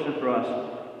Pope chosen for us,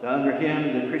 that under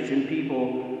him the Christian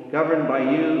people, governed by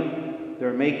you,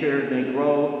 their Maker, may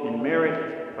grow in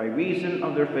merit by reason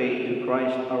of their faith in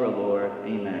Christ our Lord.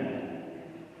 Amen.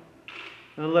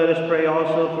 And let us pray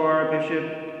also for our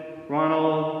Bishop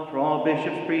Ronald, for all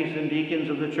bishops, priests, and deacons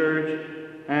of the church,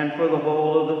 and for the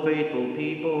whole of the faithful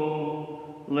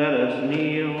people. Let us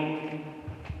kneel.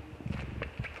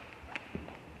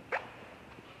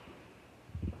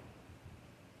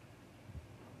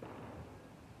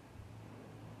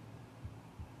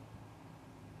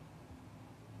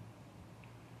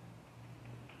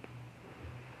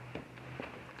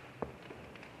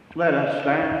 Let us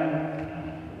stand.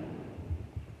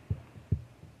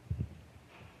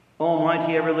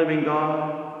 Almighty, ever-living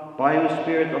God, by whose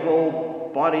Spirit the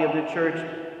whole body of the church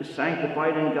is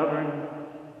sanctified and governed,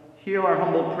 hear our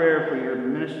humble prayer for your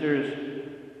ministers,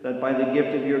 that by the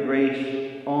gift of your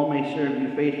grace all may serve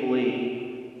you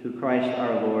faithfully, through Christ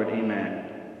our Lord. Amen.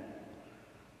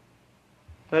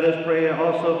 Let us pray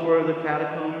also for the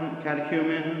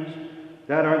catechumens,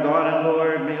 that our God and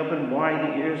Lord may open wide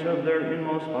the ears of their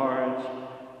inmost hearts,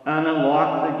 and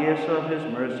unlock the gifts of his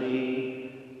mercy,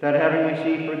 that having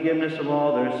received forgiveness of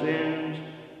all their sins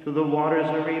through the waters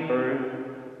of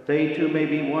rebirth, they too may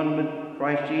be one with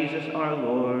Christ Jesus our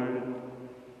Lord.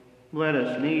 Let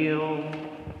us kneel.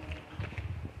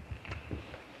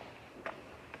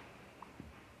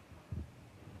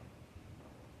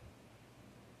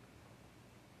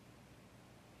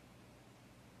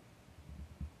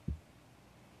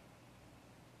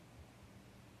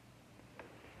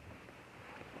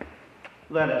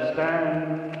 Let us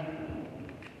stand.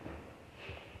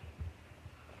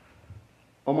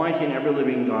 Almighty and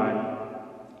ever-living God,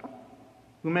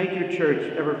 who make your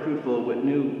church ever fruitful with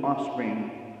new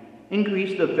offspring,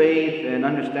 increase the faith and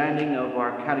understanding of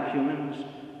our catechumens,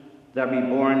 that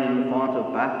reborn in the font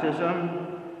of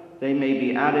baptism, they may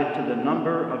be added to the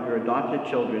number of your adopted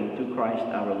children through Christ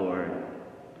our Lord.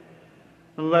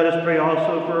 And let us pray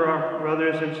also for our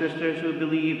brothers and sisters who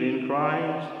believe in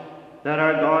Christ, that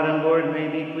our God and Lord may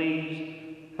be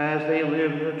pleased, as they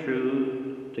live the truth,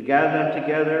 to gather them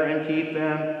together and keep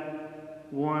them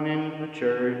one in the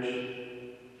church.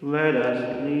 Let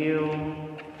us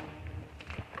kneel.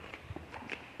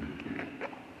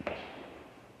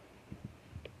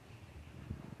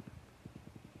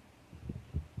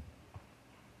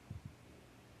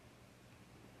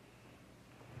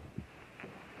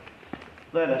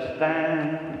 Let us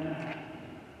stand.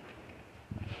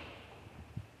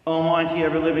 Almighty,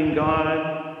 ever-living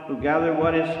God, who gather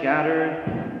what is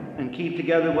scattered and keep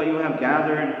together what you have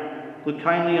gathered, look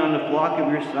kindly on the flock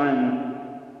of your Son,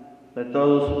 that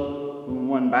those whom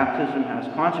one baptism has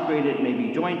consecrated may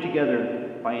be joined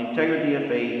together by integrity of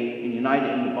faith and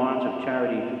united in the bonds of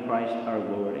charity through Christ our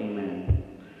Lord. Amen.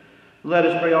 Let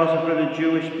us pray also for the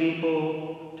Jewish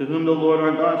people, to whom the Lord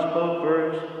our God spoke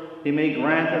first. He may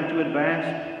grant them to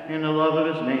advance in the love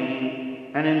of his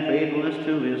name and in faithfulness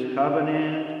to his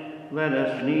covenant. Let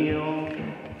us kneel.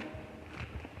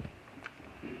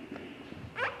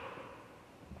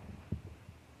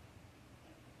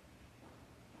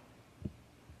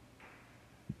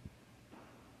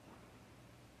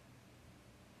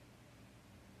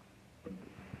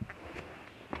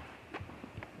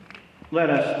 Let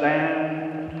us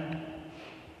stand.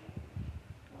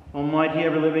 Almighty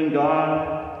ever-living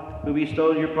God, who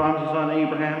bestowed your promises on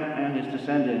Abraham and his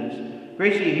descendants,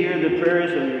 graciously hear the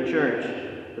prayers of your church,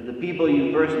 that the people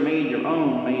you first made your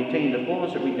own may attain the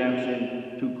fullness of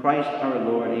redemption through Christ our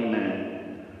Lord.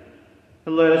 Amen.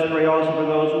 And let us pray also for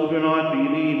those who do not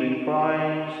believe in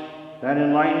Christ, that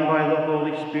enlightened by the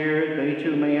Holy Spirit, they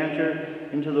too may enter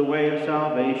into the way of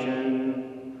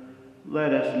salvation.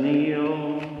 Let us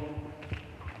kneel.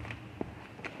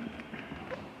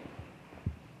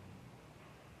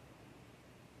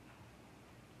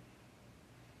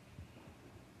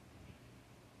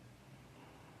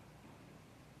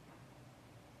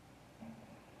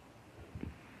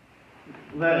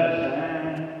 Let us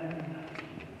stand.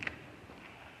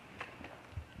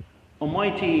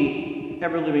 Almighty,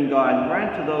 ever-living God,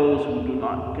 grant to those who do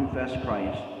not confess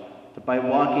Christ, that by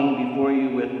walking before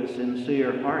you with a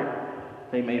sincere heart,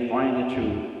 they may find the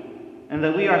truth, and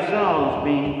that we ourselves,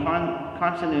 being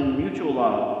constant in mutual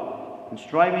love, and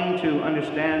striving to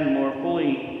understand more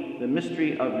fully the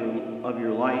mystery of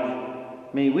your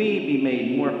life, may we be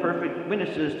made more perfect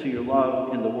witnesses to your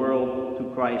love in the world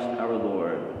through Christ our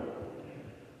Lord.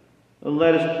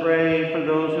 Let us pray for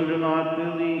those who do not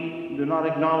believe, do not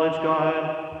acknowledge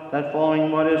God, that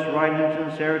following what is right in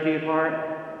sincerity of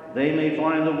heart, they may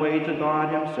find the way to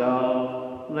God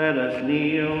himself. Let us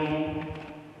kneel.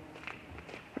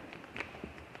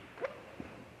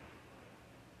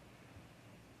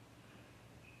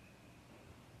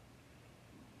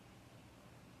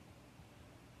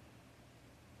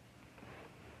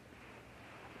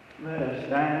 Let us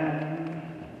stand.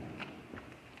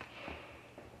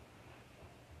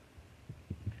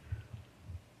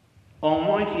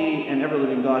 Almighty and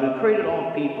ever-living God, who created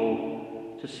all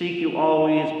people to seek you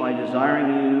always by desiring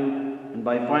you and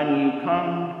by finding you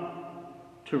come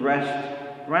to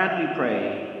rest, grant, we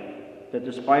pray, that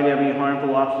despite every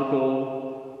harmful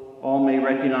obstacle, all may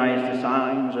recognize the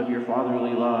signs of your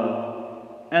fatherly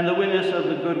love and the witness of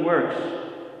the good works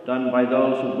done by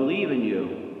those who believe in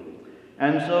you,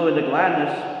 and so in the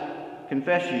gladness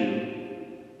confess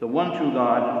you, the one true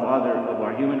God and Father of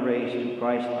our human race, through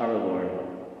Christ our Lord.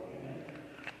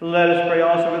 Let us pray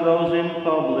also for those in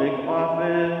public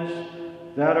office,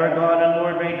 that our God and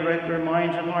Lord may direct their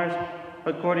minds and hearts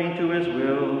according to his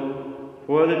will,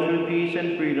 for the true peace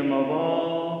and freedom of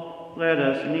all. Let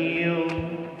us kneel.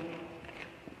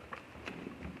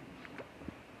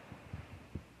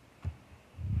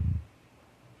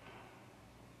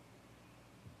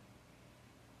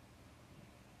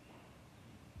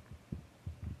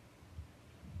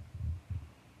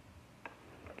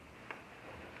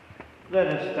 Let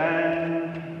us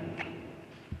stand.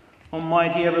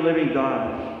 Almighty ever-living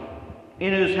God,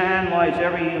 in whose hand lies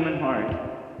every human heart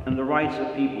and the rights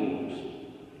of peoples,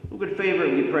 who could favor,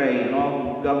 we pray, and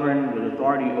all who govern with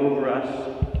authority over us,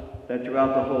 that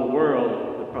throughout the whole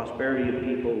world the prosperity of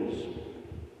peoples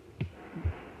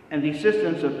and the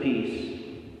assistance of peace,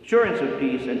 assurance of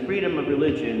peace, and freedom of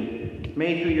religion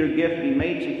may through your gift be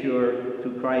made secure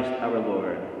through Christ our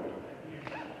Lord.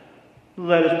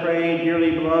 Let us pray,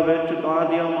 dearly beloved, to God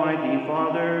the Almighty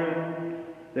Father,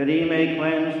 that he may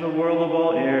cleanse the world of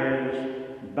all errors,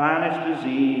 banish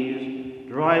disease,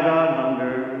 drive out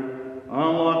hunger,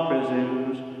 unlock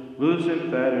prisons,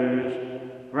 loosen fetters,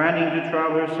 granting to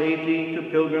travelers safety, to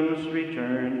pilgrims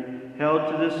return, health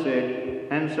to the sick,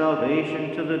 and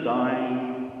salvation to the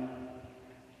dying.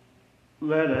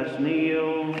 Let us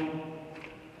kneel.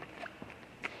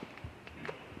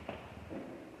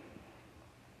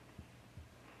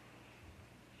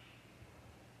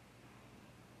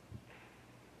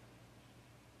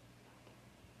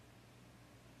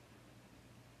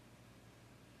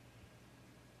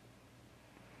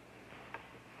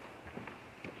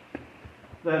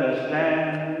 Let us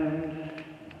stand.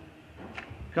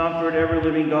 Comfort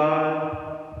ever-living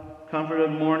God, comfort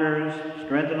of mourners,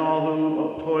 strengthen all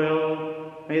who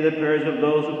toil. May the prayers of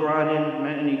those who brought in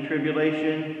many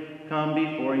tribulation come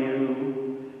before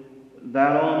you,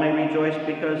 that all may rejoice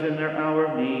because in their hour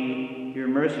of need your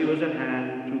mercy was at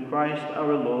hand, through Christ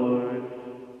our Lord.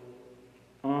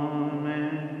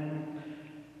 Amen.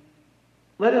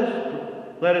 Let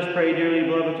us pray, dearly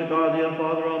beloved, to God the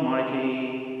Father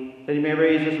Almighty, that he may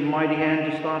raise his mighty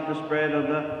hand to stop the spread of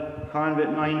the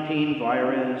COVID-19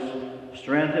 virus,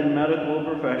 strengthen medical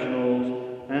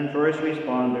professionals and first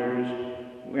responders,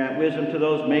 grant wisdom to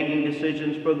those making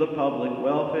decisions for the public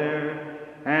welfare,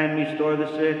 and restore the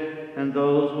sick and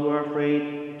those who are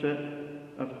afraid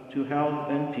to health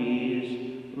and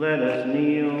peace. Let us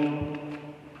kneel.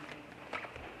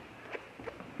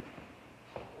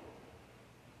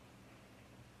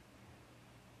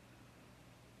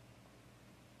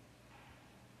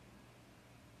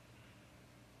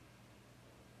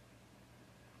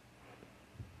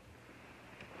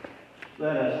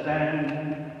 Let us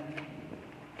stand.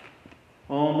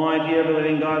 Almighty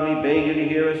ever-living God, we beg you to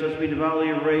hear us as we devoutly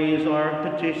raise our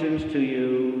petitions to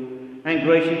you, and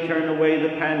graciously turn away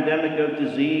the pandemic of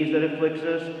disease that afflicts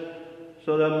us,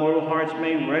 so that mortal hearts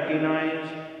may recognize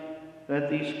that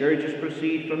these scourges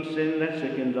proceed from sin that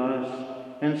sickens us,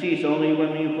 and cease only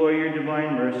when we implore your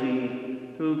divine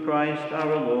mercy, through Christ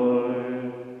our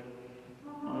Lord.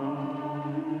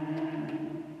 Amen.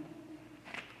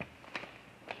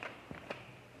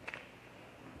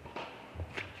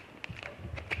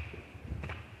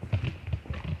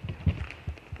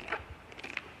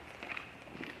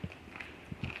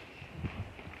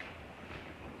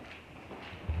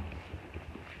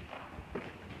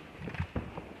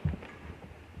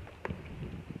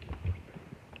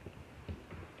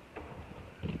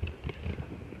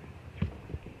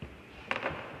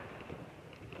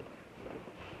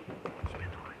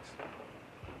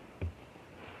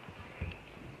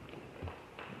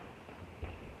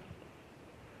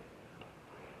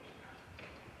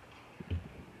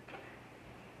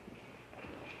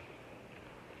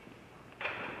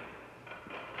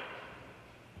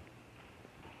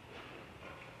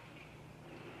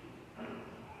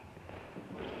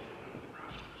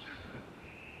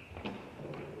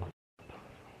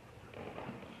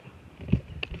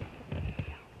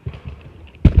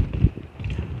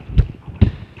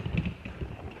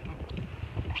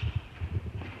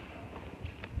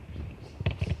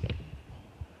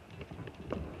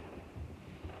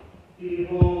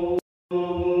 Behold the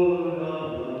wood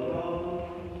of the cross,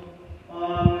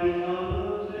 on which hung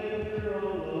the Savior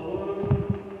of the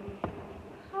world.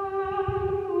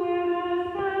 Come, let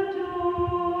us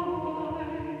adore.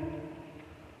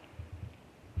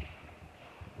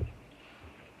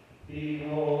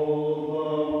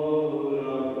 Behold the wood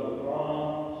of the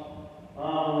cross,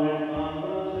 on which hung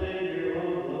the Savior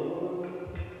of the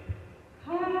world.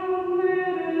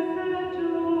 Come, let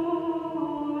us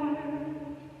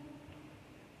adore.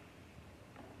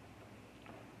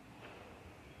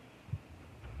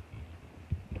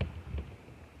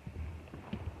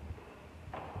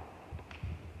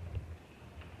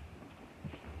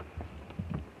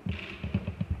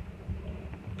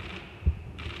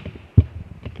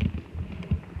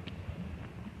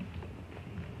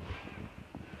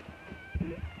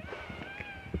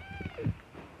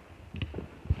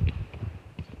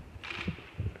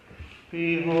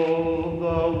 Behold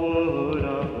the wood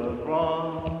of the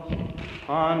cross,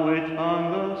 on which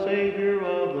hung the Savior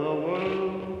of the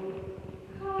world.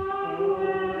 Come,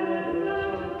 let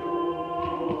us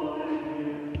adore.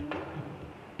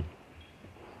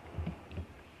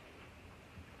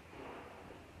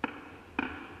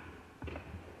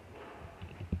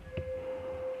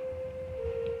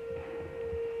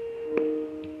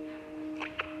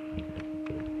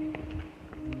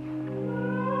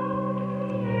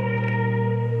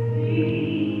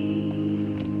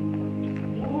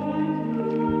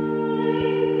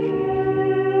 What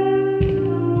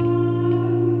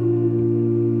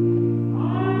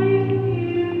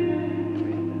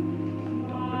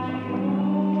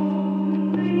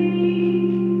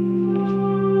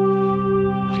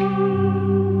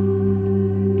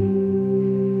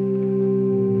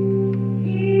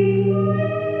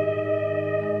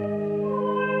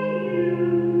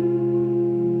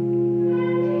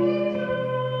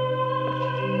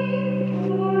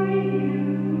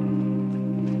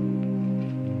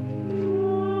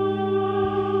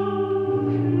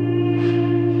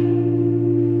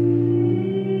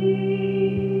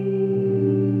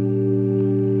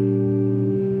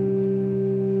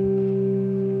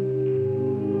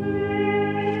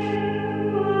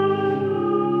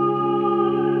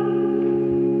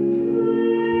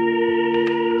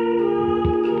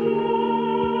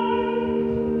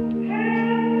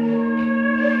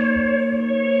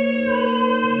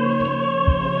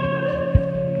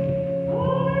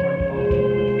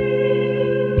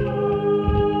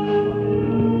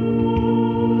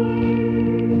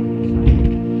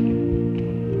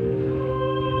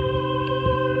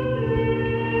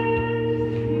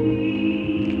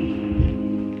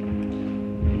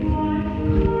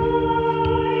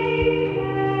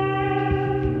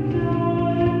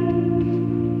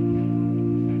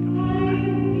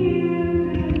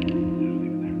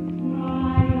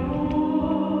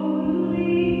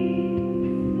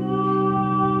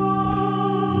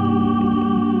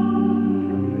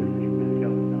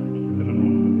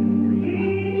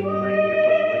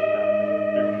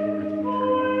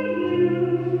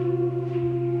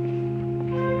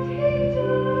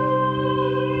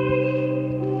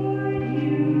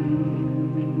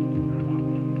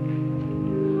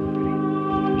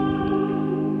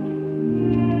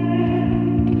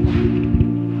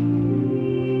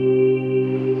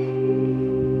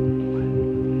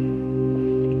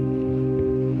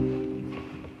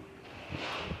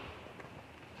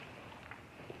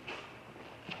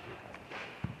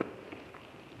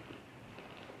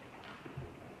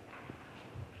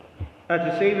At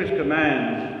the Savior's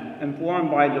command,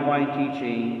 informed by divine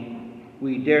teaching,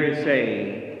 we dare to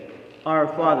say, Our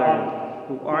Father,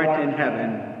 who art in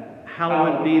heaven,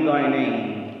 hallowed be thy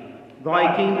name.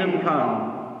 Thy kingdom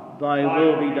come, thy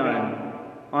will be done,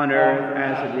 on earth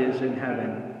as it is in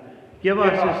heaven. Give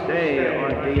us this day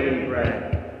our daily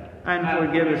bread, and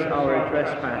forgive us our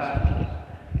trespasses,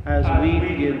 as we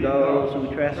forgive those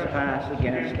who trespass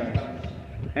against us.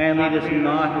 And lead us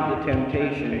not into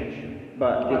temptation,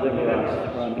 but deliver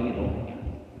us from evil.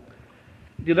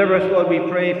 Deliver us, Lord, we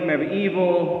pray, from every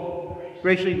evil.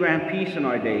 Graciously grant peace in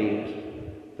our days,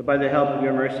 that by the help of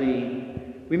your mercy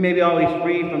we may be always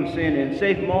free from sin and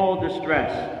safe from all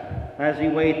distress, as we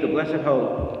wait the blessed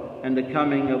hope and the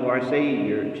coming of our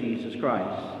Savior, Jesus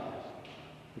Christ.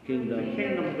 The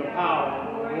kingdom, the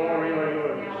power, the glory are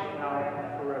yours, now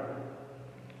and forever.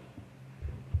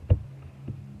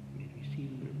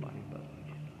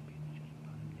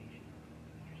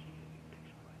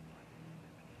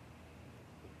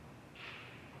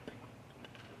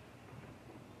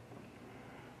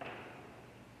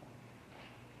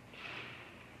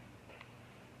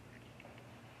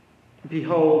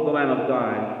 Behold the Lamb of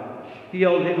God.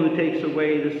 Behold him who takes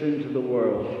away the sins of the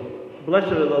world. Blessed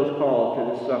are those called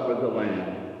to the supper of the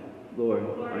Lamb. Lord,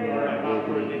 I am not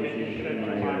worthy that you should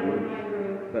enter my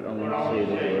word, but only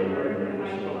say the word, and my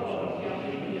soul shall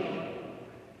be healed.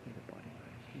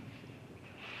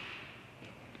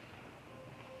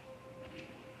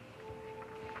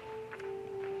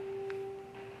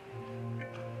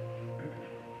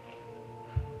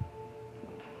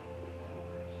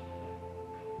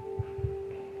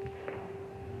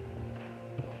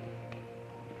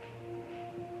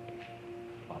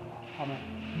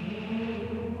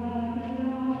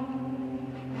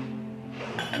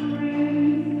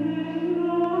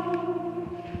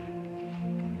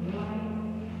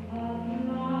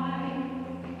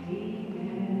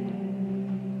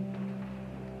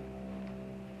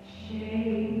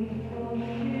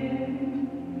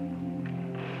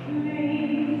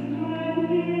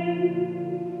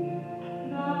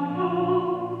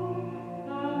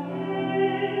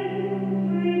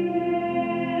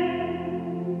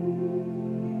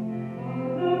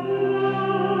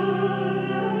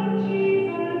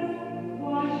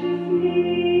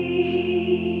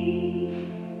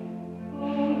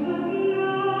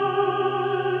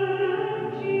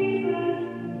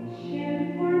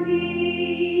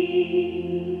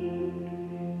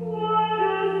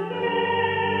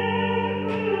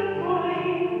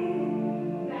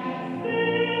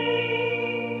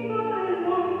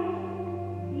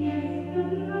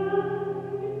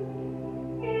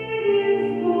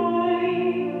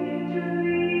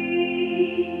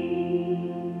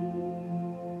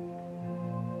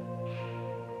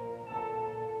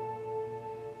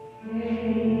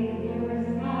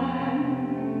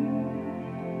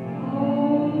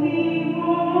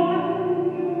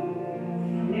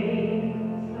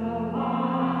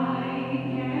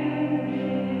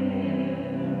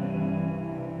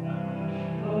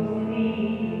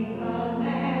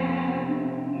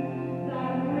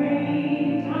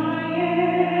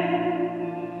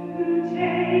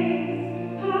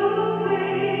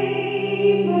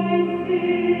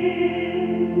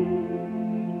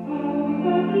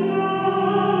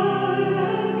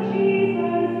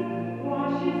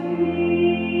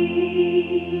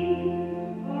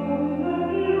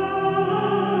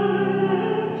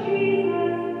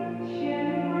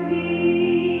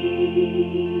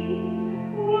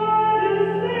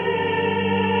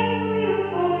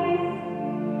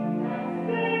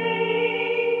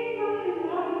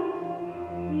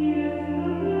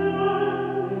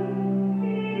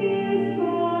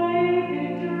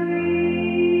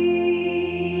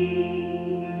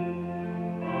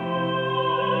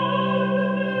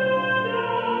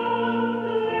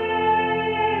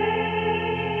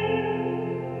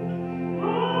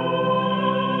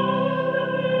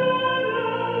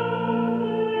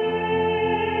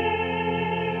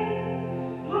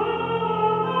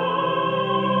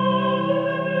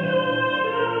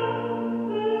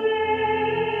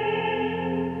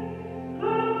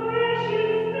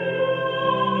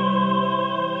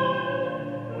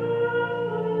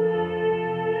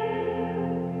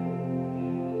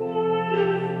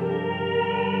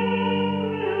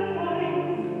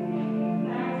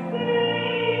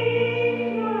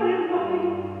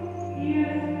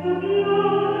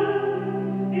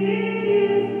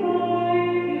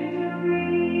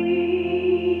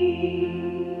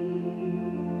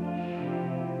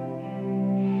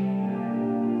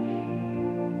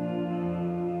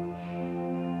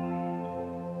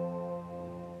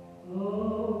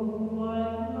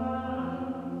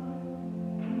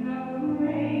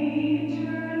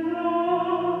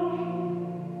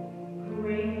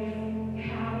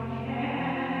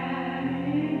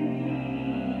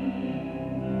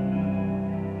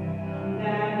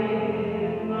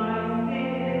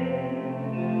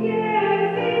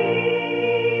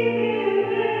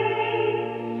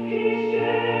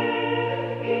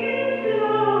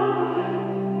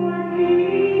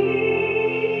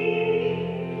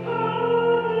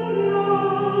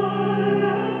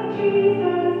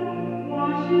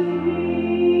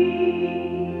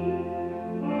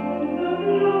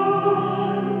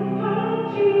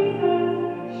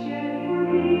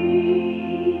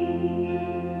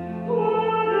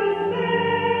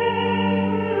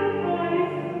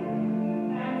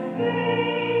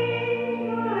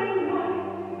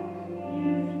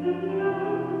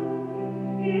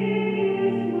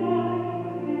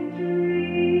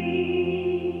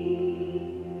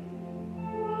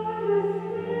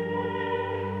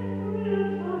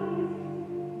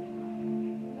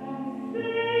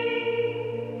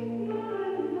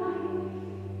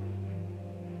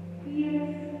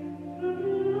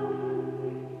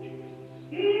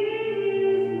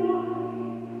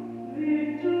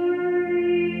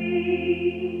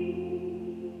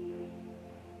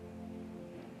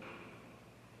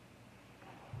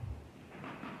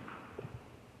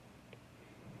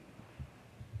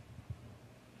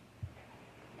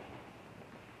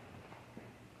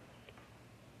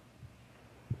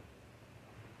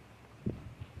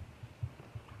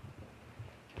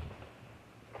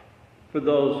 For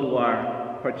those who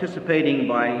are participating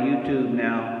by YouTube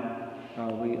now,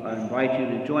 I invite you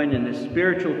to join in this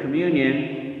spiritual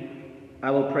communion.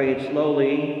 I will pray it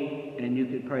slowly, and you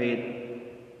can pray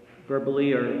it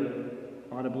verbally or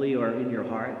audibly or in your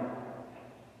heart.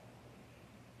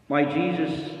 My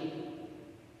Jesus,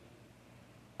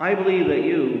 I believe that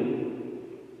you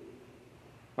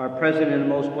are present in the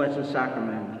most blessed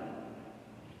sacrament.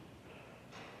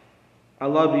 I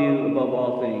love you above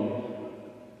all things,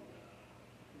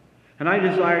 and I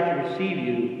desire to receive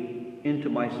you into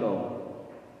my soul.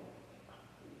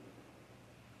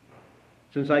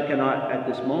 Since I cannot at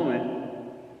this moment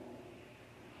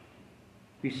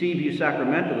receive you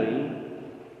sacramentally,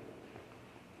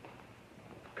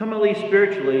 come at least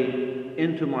spiritually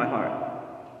into my heart.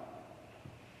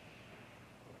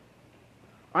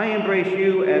 I embrace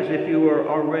you as if you were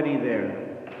already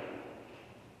there,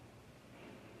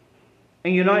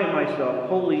 and unite myself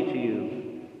wholly to you.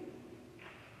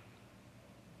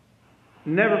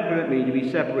 Never permit me to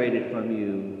be separated from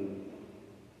you.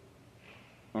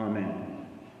 Amen.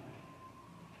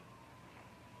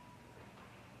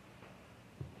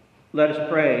 Let us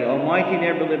pray. Almighty and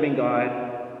ever-living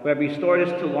God, who have restored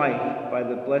us to life by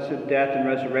the blessed death and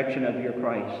resurrection of your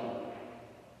Christ,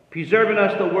 preserve in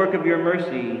us the work of your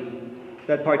mercy,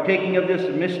 that partaking of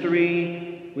this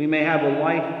mystery, we may have a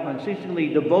life unceasingly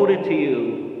devoted to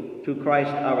you, through Christ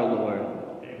our Lord.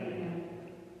 Amen.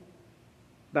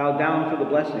 Bow down for the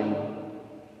blessing.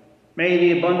 May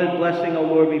the abundant blessing, O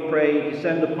Lord, we pray,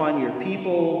 descend upon your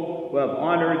people who have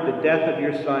honored the death of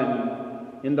your Son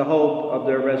in the hope of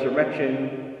their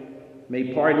resurrection.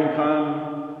 May pardon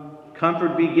come,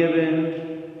 comfort be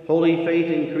given, holy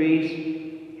faith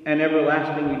increase, and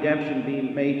everlasting redemption be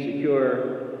made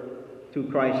secure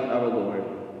through Christ our Lord.